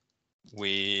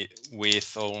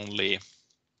with only,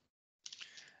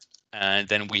 and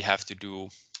then we have to do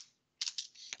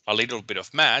a little bit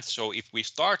of math. So if we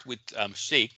start with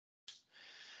 6,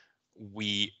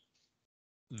 we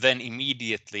then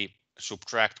immediately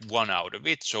subtract 1 out of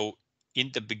it. So in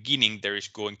the beginning there is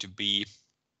going to be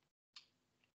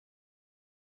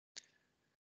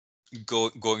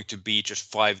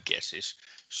just 5 guesses.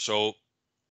 So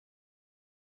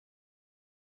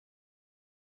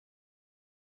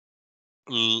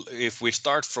if we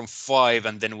start from 5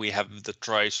 and then we have the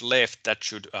tries left, that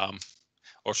should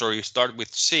or sorry, you start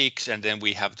with 6 and then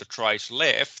we have the tries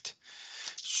left.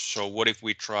 So what if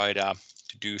we tried to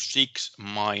do 6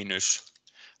 minus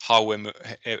however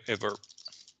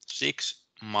 6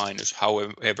 minus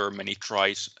however many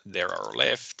tries there are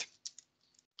left.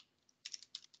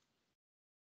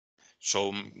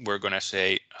 So we're going to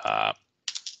say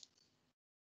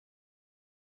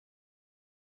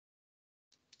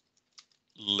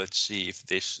let's see if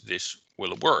this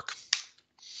will work.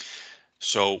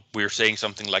 So we're saying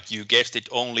something like, you guessed it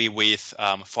only with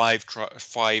 5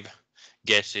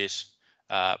 guesses,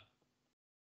 and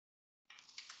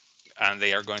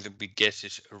they are going to be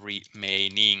guesses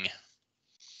remaining.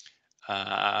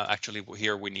 Actually,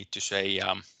 here we need to say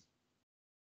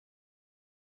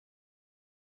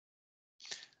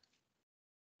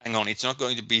hang on, it's not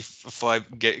going to be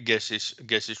 5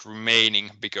 guesses remaining,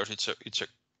 because it's a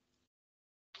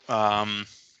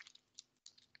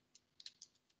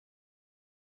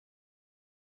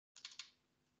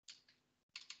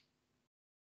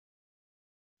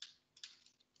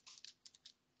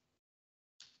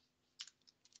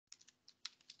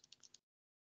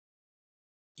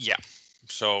yeah.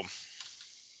 So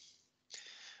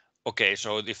okay,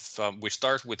 so if we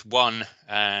start with 1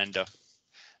 and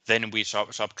then we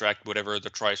subtract whatever the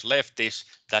tries left is,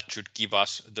 that should give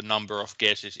us the number of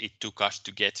guesses it took us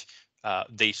to get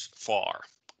this far,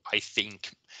 I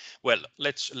think. Well,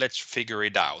 let's figure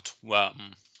it out.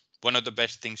 One of the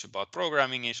best things about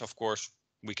programming is, of course,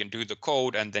 we can do the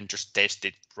code and then just test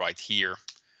it right here.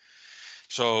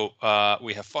 So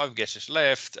we have 5 guesses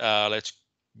left. Let's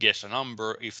guess a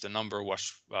number. If the number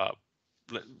was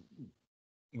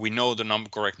we know the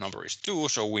correct number is 2,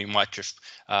 so we might just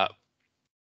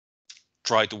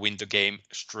try to win the game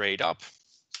straight up.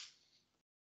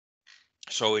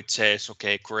 So it says,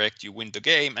 okay, correct, you win the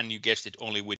game, and you guessed it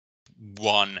only with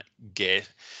 1 guess.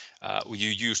 You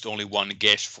used only 1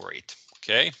 guess for it.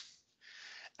 Okay.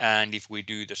 And if we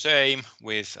do the same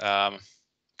with,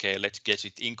 okay, let's guess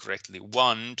it incorrectly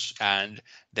once and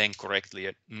then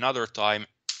correctly another time,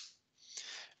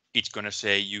 it's going to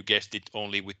say you guessed it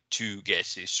only with 2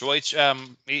 guesses. So it's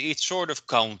sort of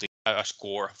counting a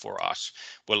score for us.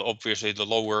 Well, obviously the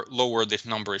lower this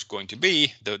number is going to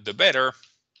be, the better.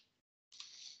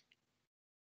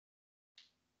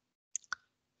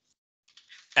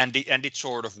 And it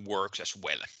sort of works as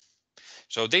well.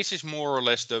 So this is more or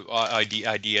less the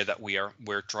idea that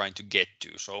we're trying to get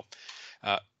to. So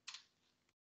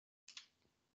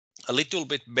a little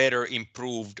bit better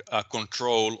improved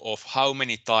control of how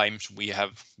many times we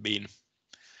have been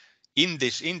in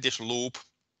this loop,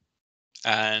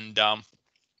 and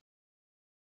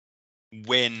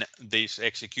when this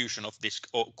execution of this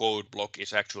code block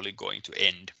is actually going to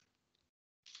end.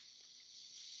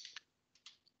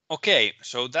 Okay,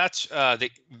 so that's the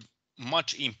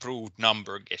much improved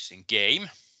number guessing game.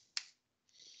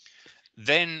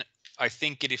 Then I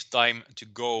think it is time to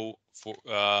go for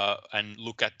and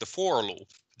look at the for loop,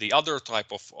 the other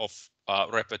type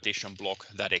of repetition block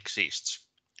that exists.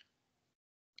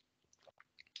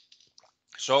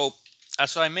 So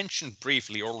as I mentioned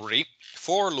briefly already,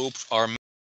 for loops are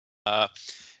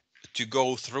to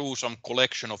go through some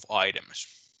collection of items.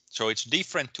 So it's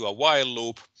different to a while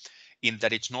loop in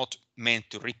that it's not meant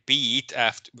to repeat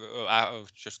after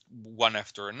just one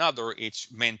after another.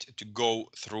 It's meant to go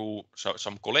through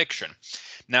some collection.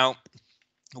 Now,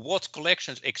 what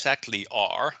collections exactly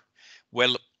are?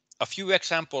 Well, a few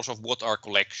examples of what are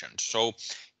collections. So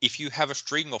if you have a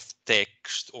string of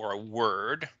text or a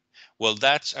word, well,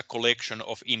 that's a collection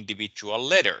of individual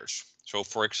letters. So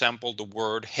for example, the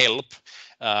word help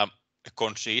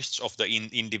consists of the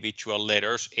individual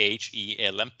letters H, E,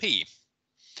 L, and P.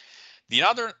 The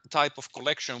other type of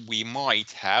collection we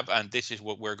might have, and this is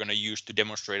what we're going to use to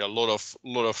demonstrate a lot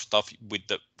of stuff with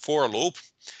the for loop,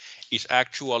 is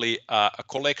actually a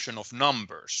collection of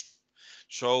numbers.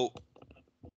 So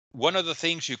one of the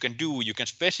things you can do, you can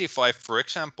specify, for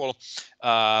example,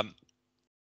 a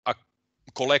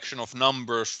collection of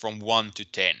numbers from 1 to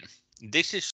 10.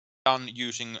 This is done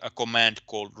using a command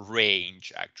called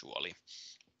range, actually.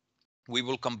 We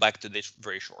will come back to this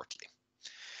very shortly.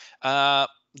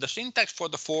 The syntax for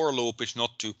the for loop is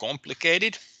not too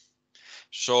complicated.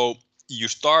 So you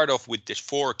start off with this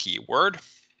for keyword.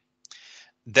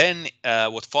 Then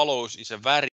what follows is a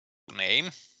variable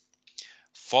name,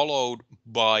 followed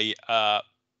by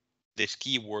this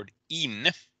keyword in,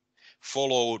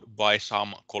 followed by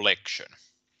some collection.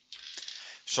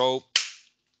 So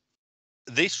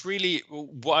this really,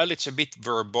 while it's a bit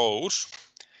verbose,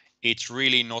 it's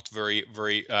really not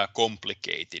very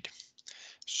complicated.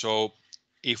 So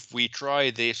if we try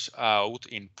this out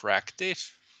in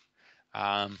practice,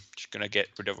 just gonna get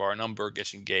rid of our number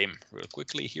guessing game real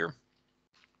quickly here.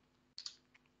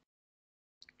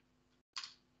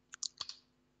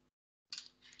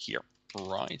 Here,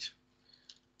 right.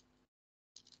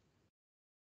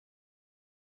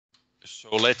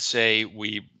 So let's say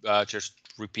we just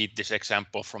repeat this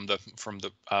example from the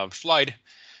slide.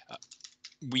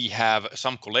 We have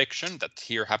some collection that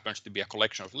here happens to be a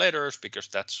collection of letters because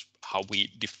that's how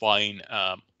we define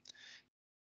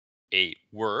a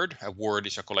word. A word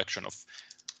is a collection of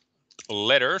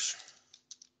letters.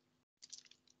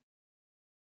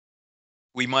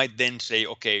 We might then say,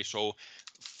 okay, so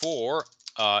for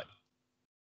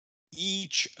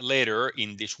each letter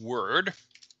in this word,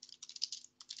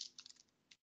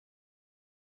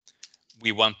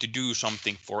 we want to do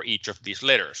something for each of these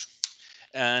letters.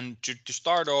 And to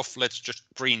start off, let's just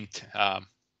print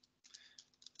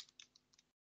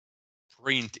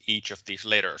each of these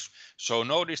letters. So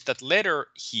notice that letter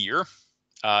here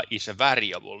is a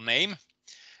variable name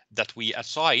that we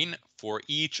assign for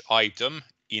each item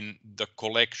in the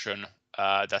collection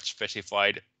that's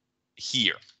specified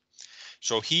here.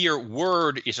 So here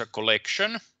word is a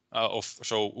collection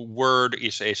so word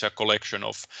is a collection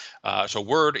of so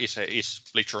word is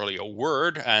literally a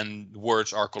word, and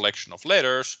words are a collection of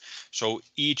letters. So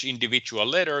each individual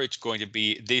letter, it's going to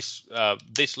be this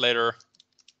this letter,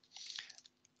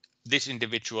 this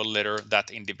individual letter,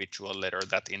 that individual letter,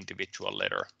 that individual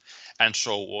letter, and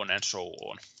so on and so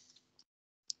on.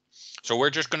 So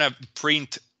we're just going to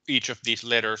print each of these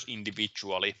letters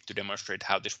individually to demonstrate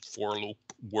how this for loop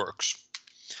works.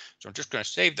 So I'm just going to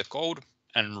save the code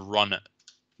and run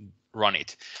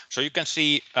it. So you can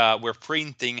see we're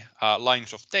printing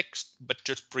lines of text, but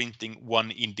just printing one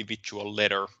individual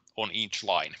letter on each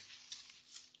line.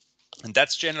 And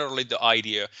that's generally the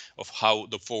idea of how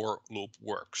the for loop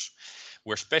works.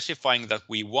 We're specifying that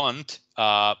we want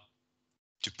to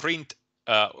print,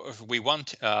 we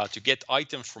want to get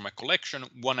items from a collection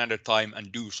one at a time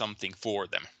and do something for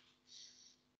them.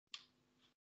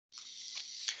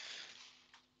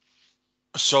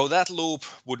 So that loop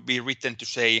would be written to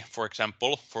say, for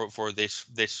example, for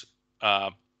this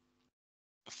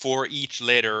for each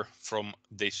letter from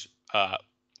this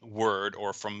word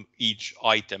or from each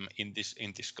item in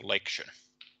this collection.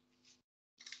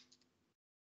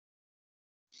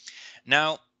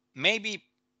 Now, maybe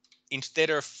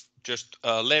instead of just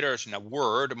letters in a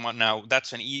word. Now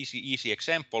that's an easy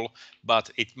example, but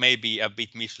it may be a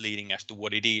bit misleading as to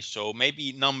what it is. So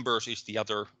maybe numbers is the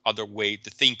other way to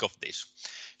think of this.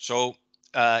 So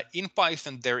in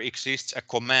Python there exists a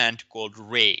command called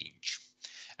range.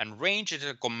 And range is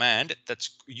a command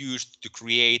that's used to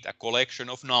create a collection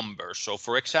of numbers. So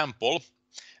for example,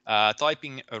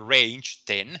 typing a range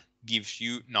 10 gives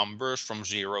you numbers from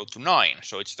 0 to 9.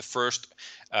 So it's the first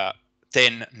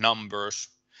 10 numbers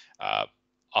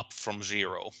up from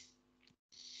 0.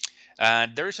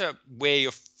 And there is a way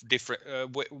of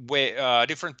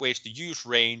different ways to use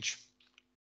range.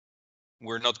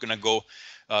 We're not going to go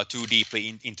too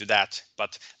deeply into that,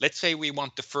 but let's say we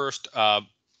want the first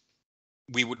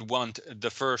we would want the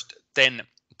first 10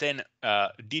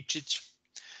 digits,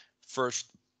 first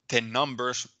 10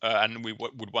 numbers, and we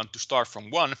would want to start from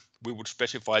 1. We would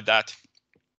specify that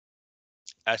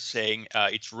as saying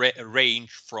it's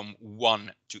range from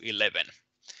 1 to 11.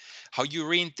 How you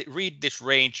read this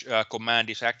range command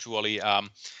is actually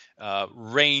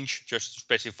range just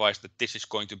specifies that this is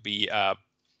going to be a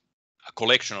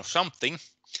collection of something.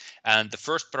 And the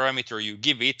first parameter you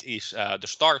give it is the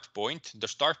start point. The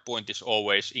start point is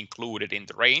always included in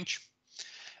the range.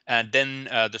 And then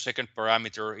the second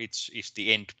parameter is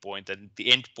the end point, and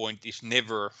the end point is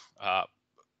never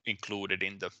included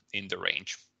in the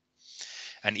range.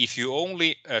 And if you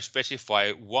only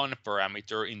specify one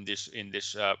parameter in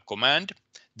this command,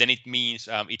 then it means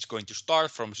it's going to start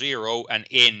from 0 and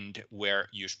end where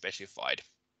you specified.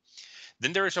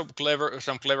 Then there is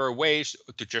some clever ways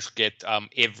to just get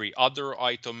every other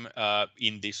item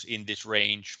in this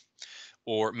range,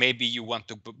 or maybe you want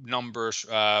to put numbers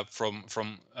from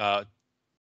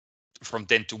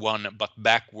 10 to 1, but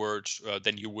backwards.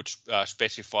 Then you would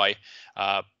specify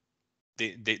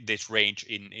this range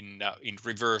in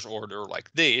reverse order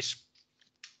like this.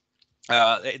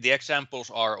 The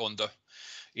examples are on the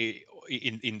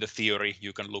in the theory.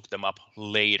 You can look them up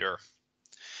later.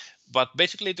 But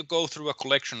basically, to go through a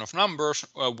collection of numbers,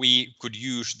 we could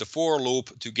use the for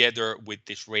loop together with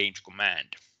this range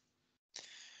command.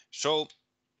 So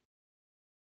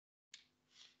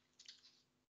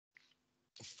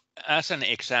as an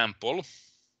example,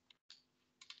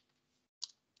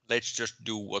 let's just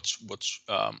do what's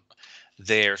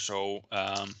there. So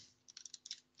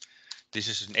this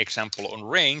is an example on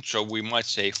range. So we might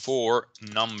say for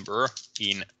number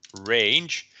in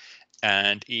range.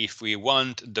 And if we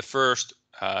want the first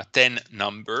 10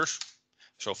 numbers,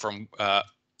 so from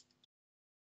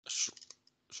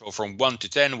 1 to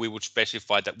 10, we would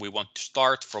specify that we want to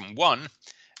start from 1.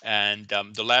 And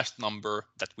the last number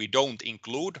that we don't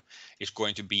include is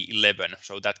going to be 11.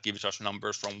 So that gives us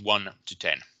numbers from 1 to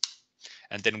 10.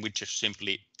 And then we just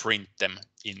simply print them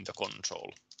in the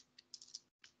console.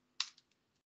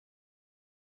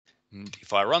 And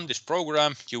if I run this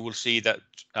program, you will see that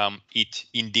it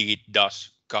indeed does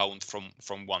count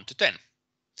from 1 to 10.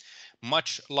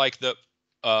 Much like the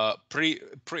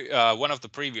one of the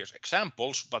previous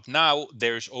examples, but now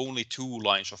there's only 2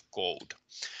 lines of code.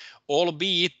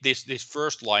 Albeit this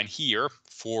first line here,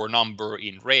 for number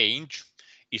in range,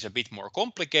 is a bit more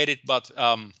complicated, but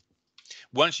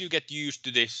once you get used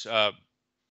to this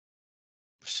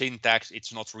syntax,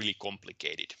 it's not really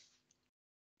complicated.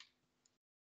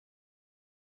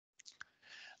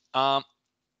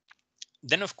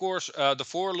 Then, of course, the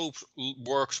for loop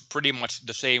works pretty much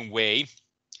the same way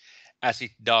as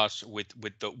it does with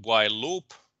the while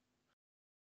loop.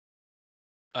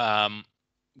 The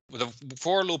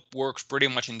for loop works pretty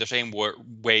much in the same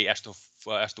way as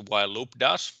the while loop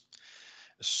does.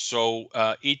 So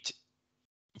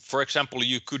for example,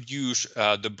 you could use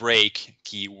the break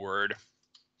keyword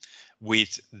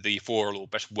with the for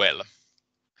loop as well.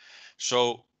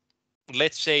 So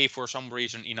let's say for some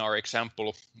reason in our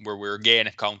example where we're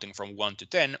again counting from 1 to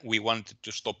 10, we wanted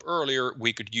to stop earlier,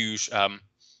 we could use an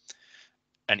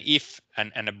if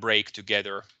and a break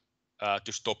together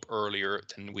to stop earlier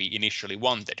than we initially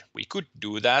wanted. We could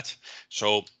do that.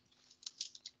 So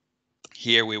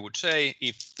here we would say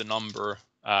if the number,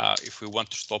 if we want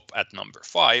to stop at number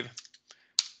 5,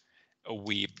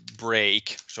 we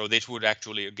break. So this would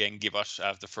actually again give us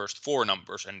the first 4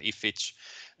 numbers, and if it's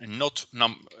not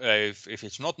if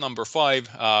it's not number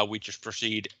 5, we just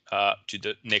proceed to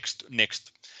the next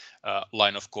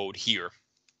line of code here.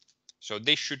 So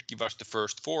this should give us the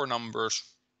first 4 numbers,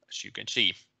 as you can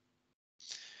see.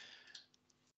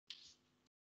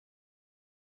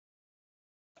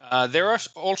 There is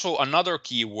also another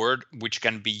keyword which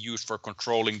can be used for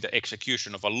controlling the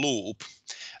execution of a loop.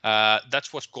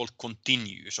 That's what's called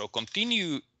continue. So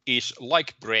continue is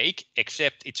like break,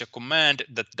 except it's a command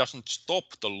that doesn't stop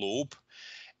the loop.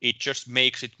 it just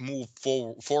makes it move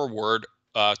forward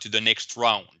to the next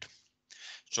round.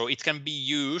 So it can be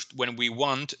used when we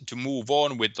want to move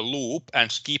on with the loop and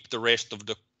skip the rest of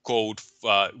the code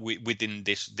within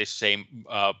this same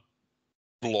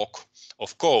block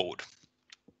of code.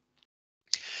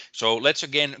 So let's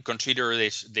again consider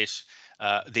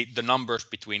the numbers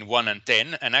between 1 and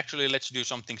 10, and actually let's do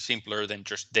something simpler than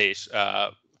just this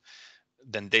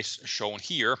shown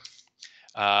here.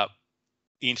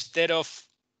 Instead of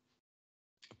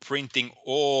printing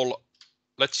all,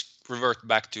 let's revert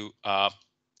back to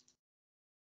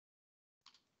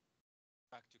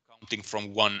counting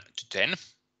from 1 to 10.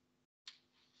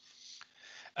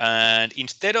 And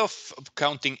instead of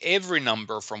counting every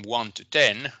number from 1 to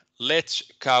 10, let's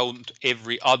count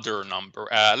every other number.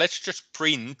 Let's just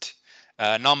print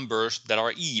numbers that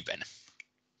are even.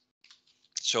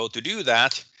 So to do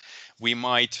that, we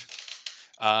might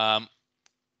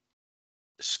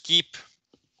skip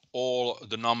all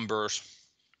the numbers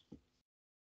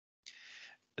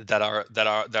that are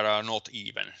not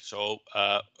even. So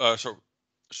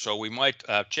we might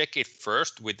check it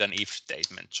first with an if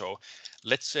statement. So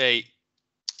let's say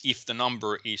if the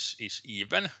number is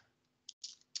even.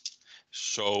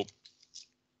 So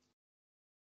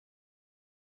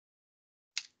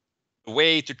the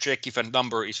way to check if a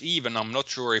number is even, I'm not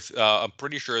sure if I'm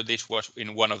pretty sure this was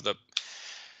in one of the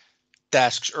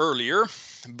tasks earlier,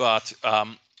 but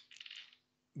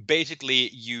basically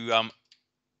you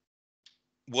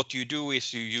what you do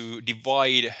is you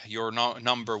divide your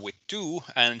number with 2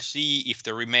 and see if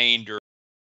the remainder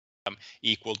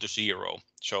equal to 0.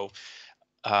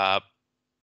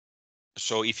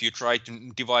 So if you try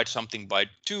to divide something by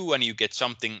 2 and you get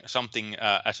something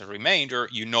as a remainder,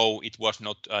 you know it was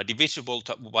not divisible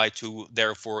by 2,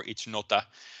 therefore it's not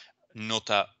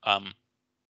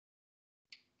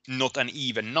an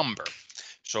even number.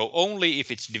 So only if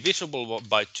it's divisible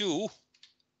by 2,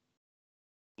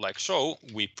 like so,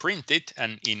 we print it,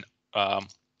 and in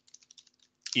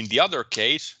the other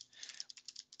case,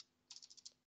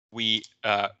 we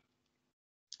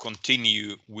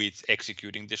continue with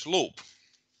executing this loop.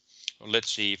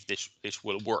 Let's see if this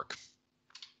will work.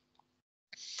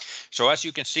 So as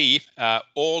you can see,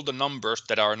 all the numbers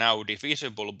that are now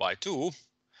divisible by 2,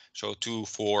 so 2,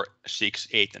 4, 6,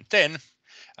 8, and 10,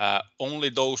 only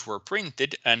those were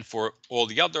printed, and for all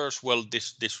the others, well,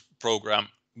 this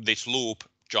loop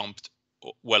jumped.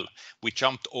 Well, we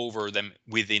jumped over them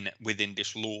within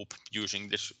this loop using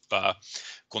this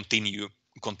continue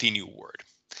word.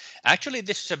 Actually,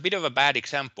 this is a bit of a bad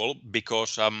example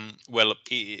because, well,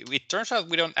 it turns out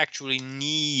we don't actually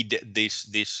need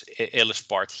this else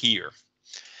part here,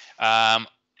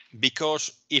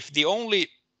 because if the only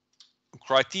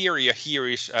criteria here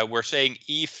is we're saying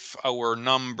if our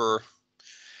number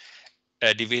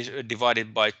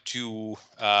divided by 2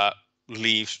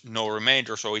 leaves no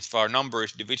remainder. So if our number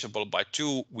is divisible by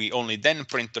 2, we only then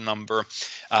print the number.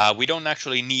 We don't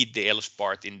actually need the else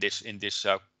part in this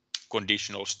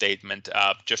conditional statement.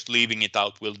 Just leaving it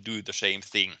out will do the same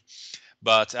thing.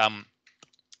 But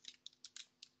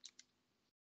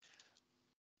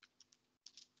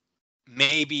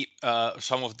maybe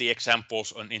some of the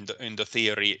examples in the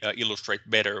theory illustrate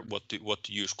better what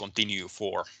to use continue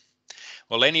for.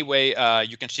 Well, anyway,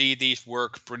 you can see these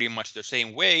work pretty much the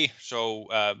same way. So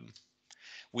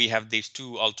we have these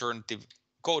 2 alternative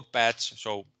code paths.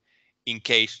 So in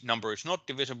case number is not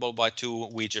divisible by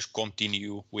 2, we just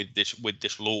continue with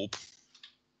this loop.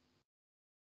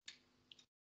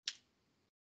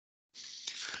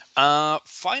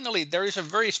 Finally, there is a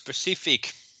very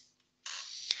specific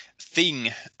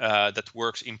thing that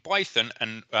works in Python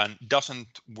and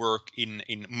doesn't work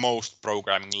in most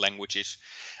programming languages.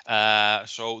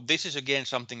 So this is again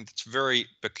something that's very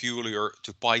peculiar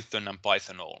to Python and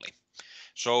Python only.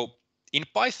 So in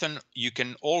Python, you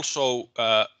can also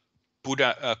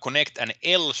connect an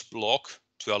else block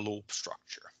to a loop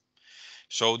structure.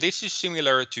 So this is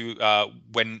similar to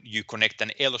when you connect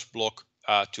an else block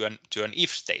to an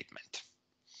if statement.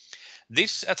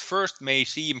 This at first may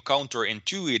seem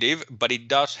counterintuitive, but it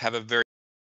does have a very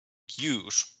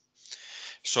use.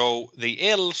 So the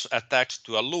else attached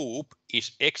to a loop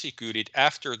is executed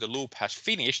after the loop has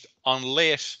finished,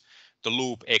 unless the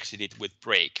loop exited with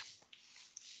break.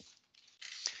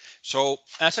 So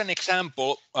as an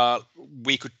example,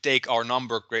 we could take our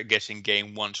number guessing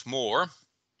game once more.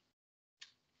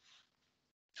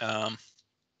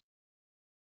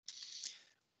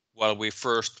 While we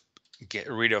first get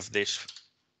rid of this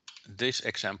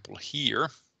example here,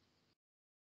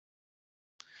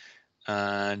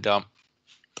 and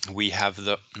we have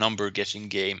the number guessing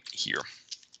game here.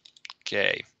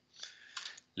 Okay,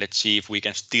 let's see if we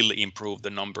can still improve the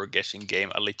number guessing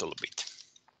game a little bit.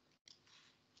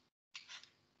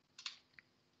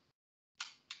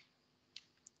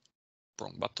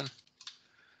 Wrong button.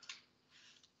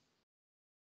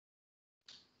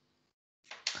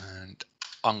 And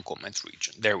uncomment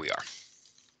region. There we are.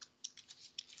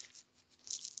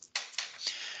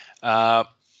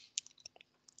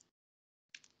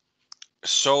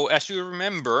 So as you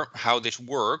remember how this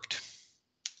worked,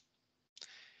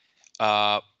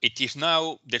 it is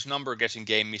now, this number guessing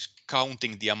game is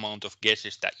counting the amount of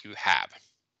guesses that you have.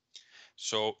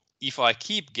 So if I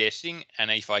keep guessing and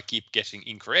if I keep guessing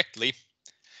incorrectly,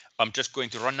 I'm just going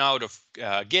to run out of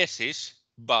guesses,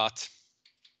 but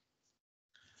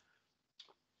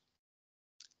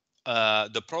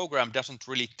the program doesn't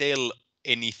really tell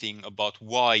anything about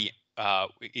why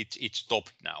it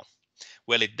stopped now.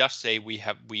 Well, it does say we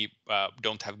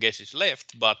don't have guesses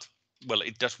left, but well,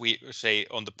 it does say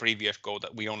on the previous code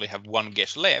that we only have one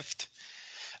guess left.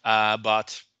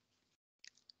 But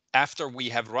after we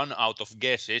have run out of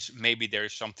guesses, maybe there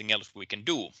is something else we can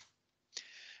do.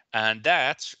 And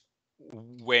that's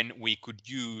when we could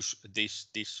use this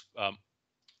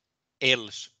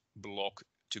else block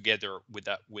together with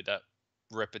a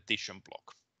repetition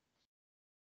block.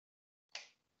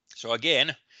 So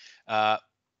again,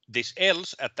 this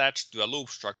else attached to a loop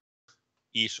structure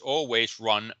is always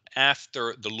run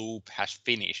after the loop has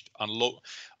finished,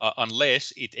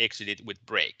 unless it exited with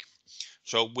break.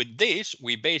 So with this,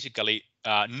 we basically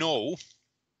know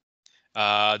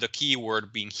the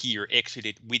keyword being here,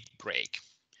 exited with break.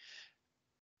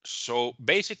 So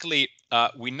basically,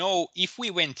 we know if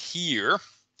we went here,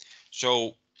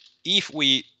 so if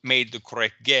we made the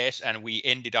correct guess and we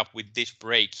ended up with this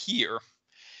break here,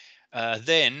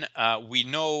 then we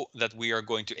know that we are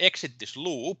going to exit this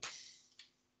loop,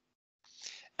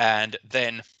 and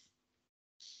then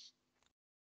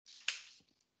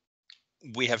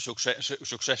we have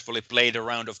successfully played a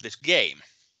round of this game.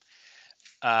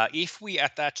 If we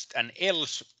attached an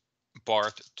else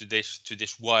part to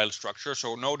this while structure,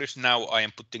 so notice now I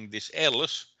am putting this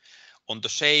else on the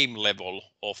same level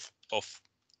of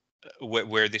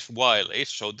where this while is.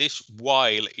 So this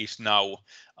while is now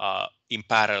in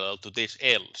parallel to this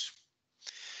else.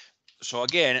 So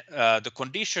again, the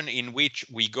condition in which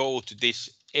we go to this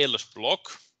else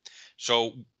block,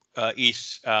 so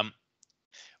is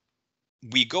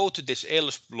we go to this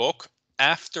else block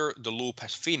after the loop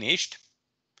has finished,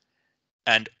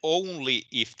 and only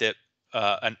if the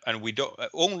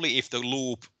only if the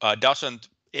loop doesn't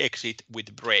exit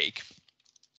with break.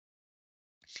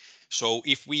 So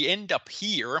if we end up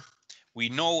here, we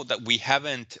know that we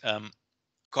haven't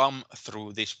come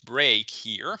through this break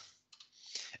here,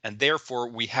 and therefore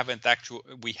we haven't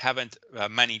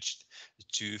managed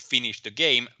to finish the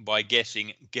game by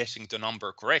guessing the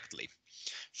number correctly.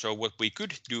 So what we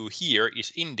could do here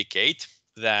is indicate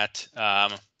that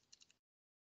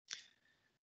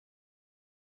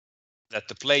that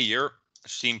the player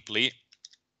simply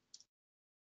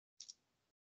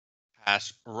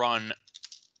has run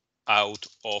out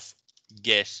of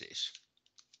guesses.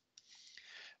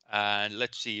 And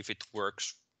let's see if it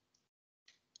works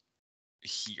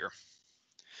here.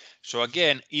 So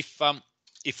again, if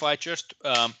I just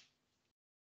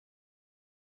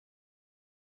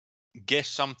guess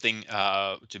something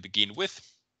to begin with,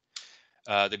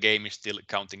 the game is still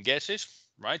counting guesses,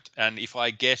 right? And if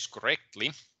I guess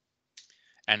correctly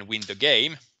and win the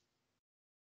game,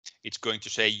 it's going to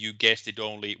say you guessed it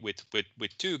only with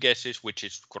 2 guesses, which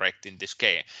is correct in this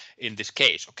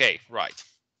case. Okay, right.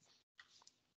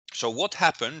 So what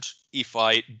happens if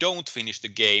I don't finish the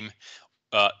game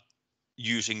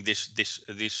using this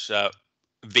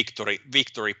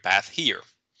victory path here?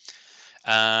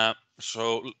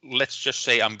 So let's just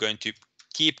say I'm going to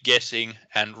keep guessing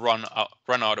and run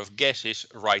out of guesses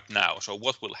right now. So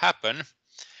what will happen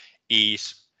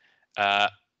is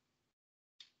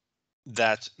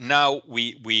that now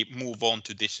we move on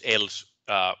to this else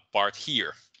part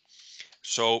here.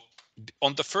 So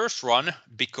on the first run,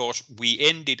 because we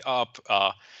ended up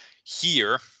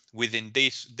here within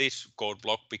this code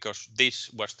block, because this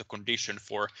was the condition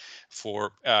for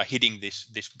hitting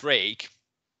this break,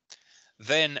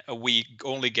 then we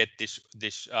only get this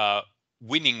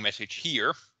winning message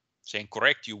here saying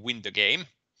correct, you win the game.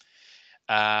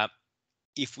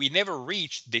 If we never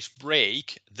reach this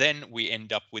break, then we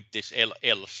end up with this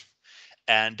else,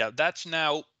 and that's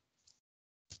now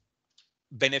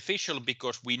beneficial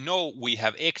because we know we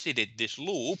have exited this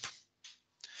loop,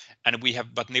 and we have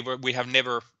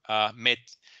never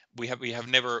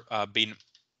been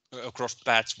crossed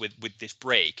paths with this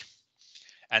break.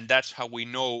 And that's how we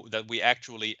know that we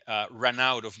actually ran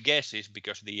out of guesses,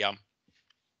 because the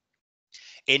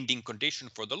ending condition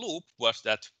for the loop was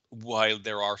that while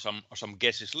there are some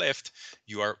guesses left,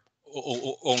 you are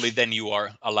only then you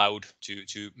are allowed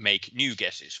to make new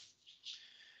guesses.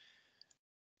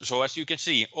 So as you can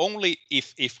see, only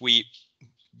if we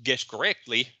guess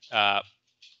correctly,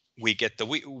 we get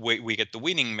the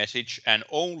winning message, and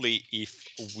only if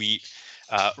we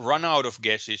run out of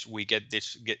guesses, we get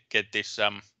this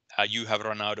you have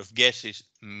run out of guesses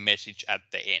message at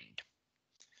the end.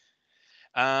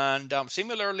 And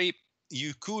similarly,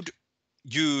 you could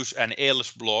use an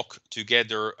else block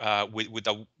together with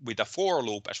a for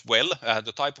loop as well.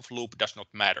 The type of loop does not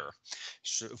matter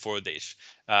for this.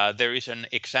 There is an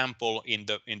example in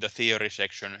the theory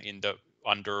section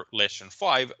under lesson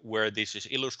 5 where this is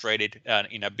illustrated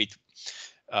in a bit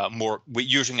more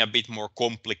using a bit more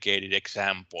complicated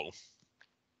example.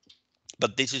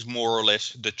 But this is more or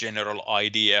less the general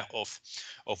idea of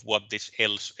what this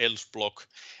else block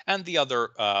and the other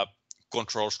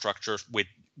control structures with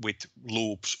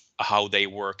loops, how they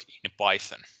work in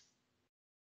Python.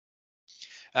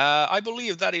 I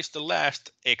believe that is the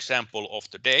last example of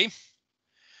the day.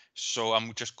 So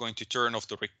I'm just going to turn off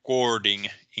the recording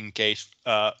in case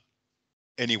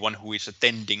anyone who is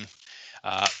attending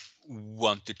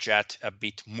want to chat a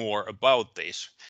bit more about this.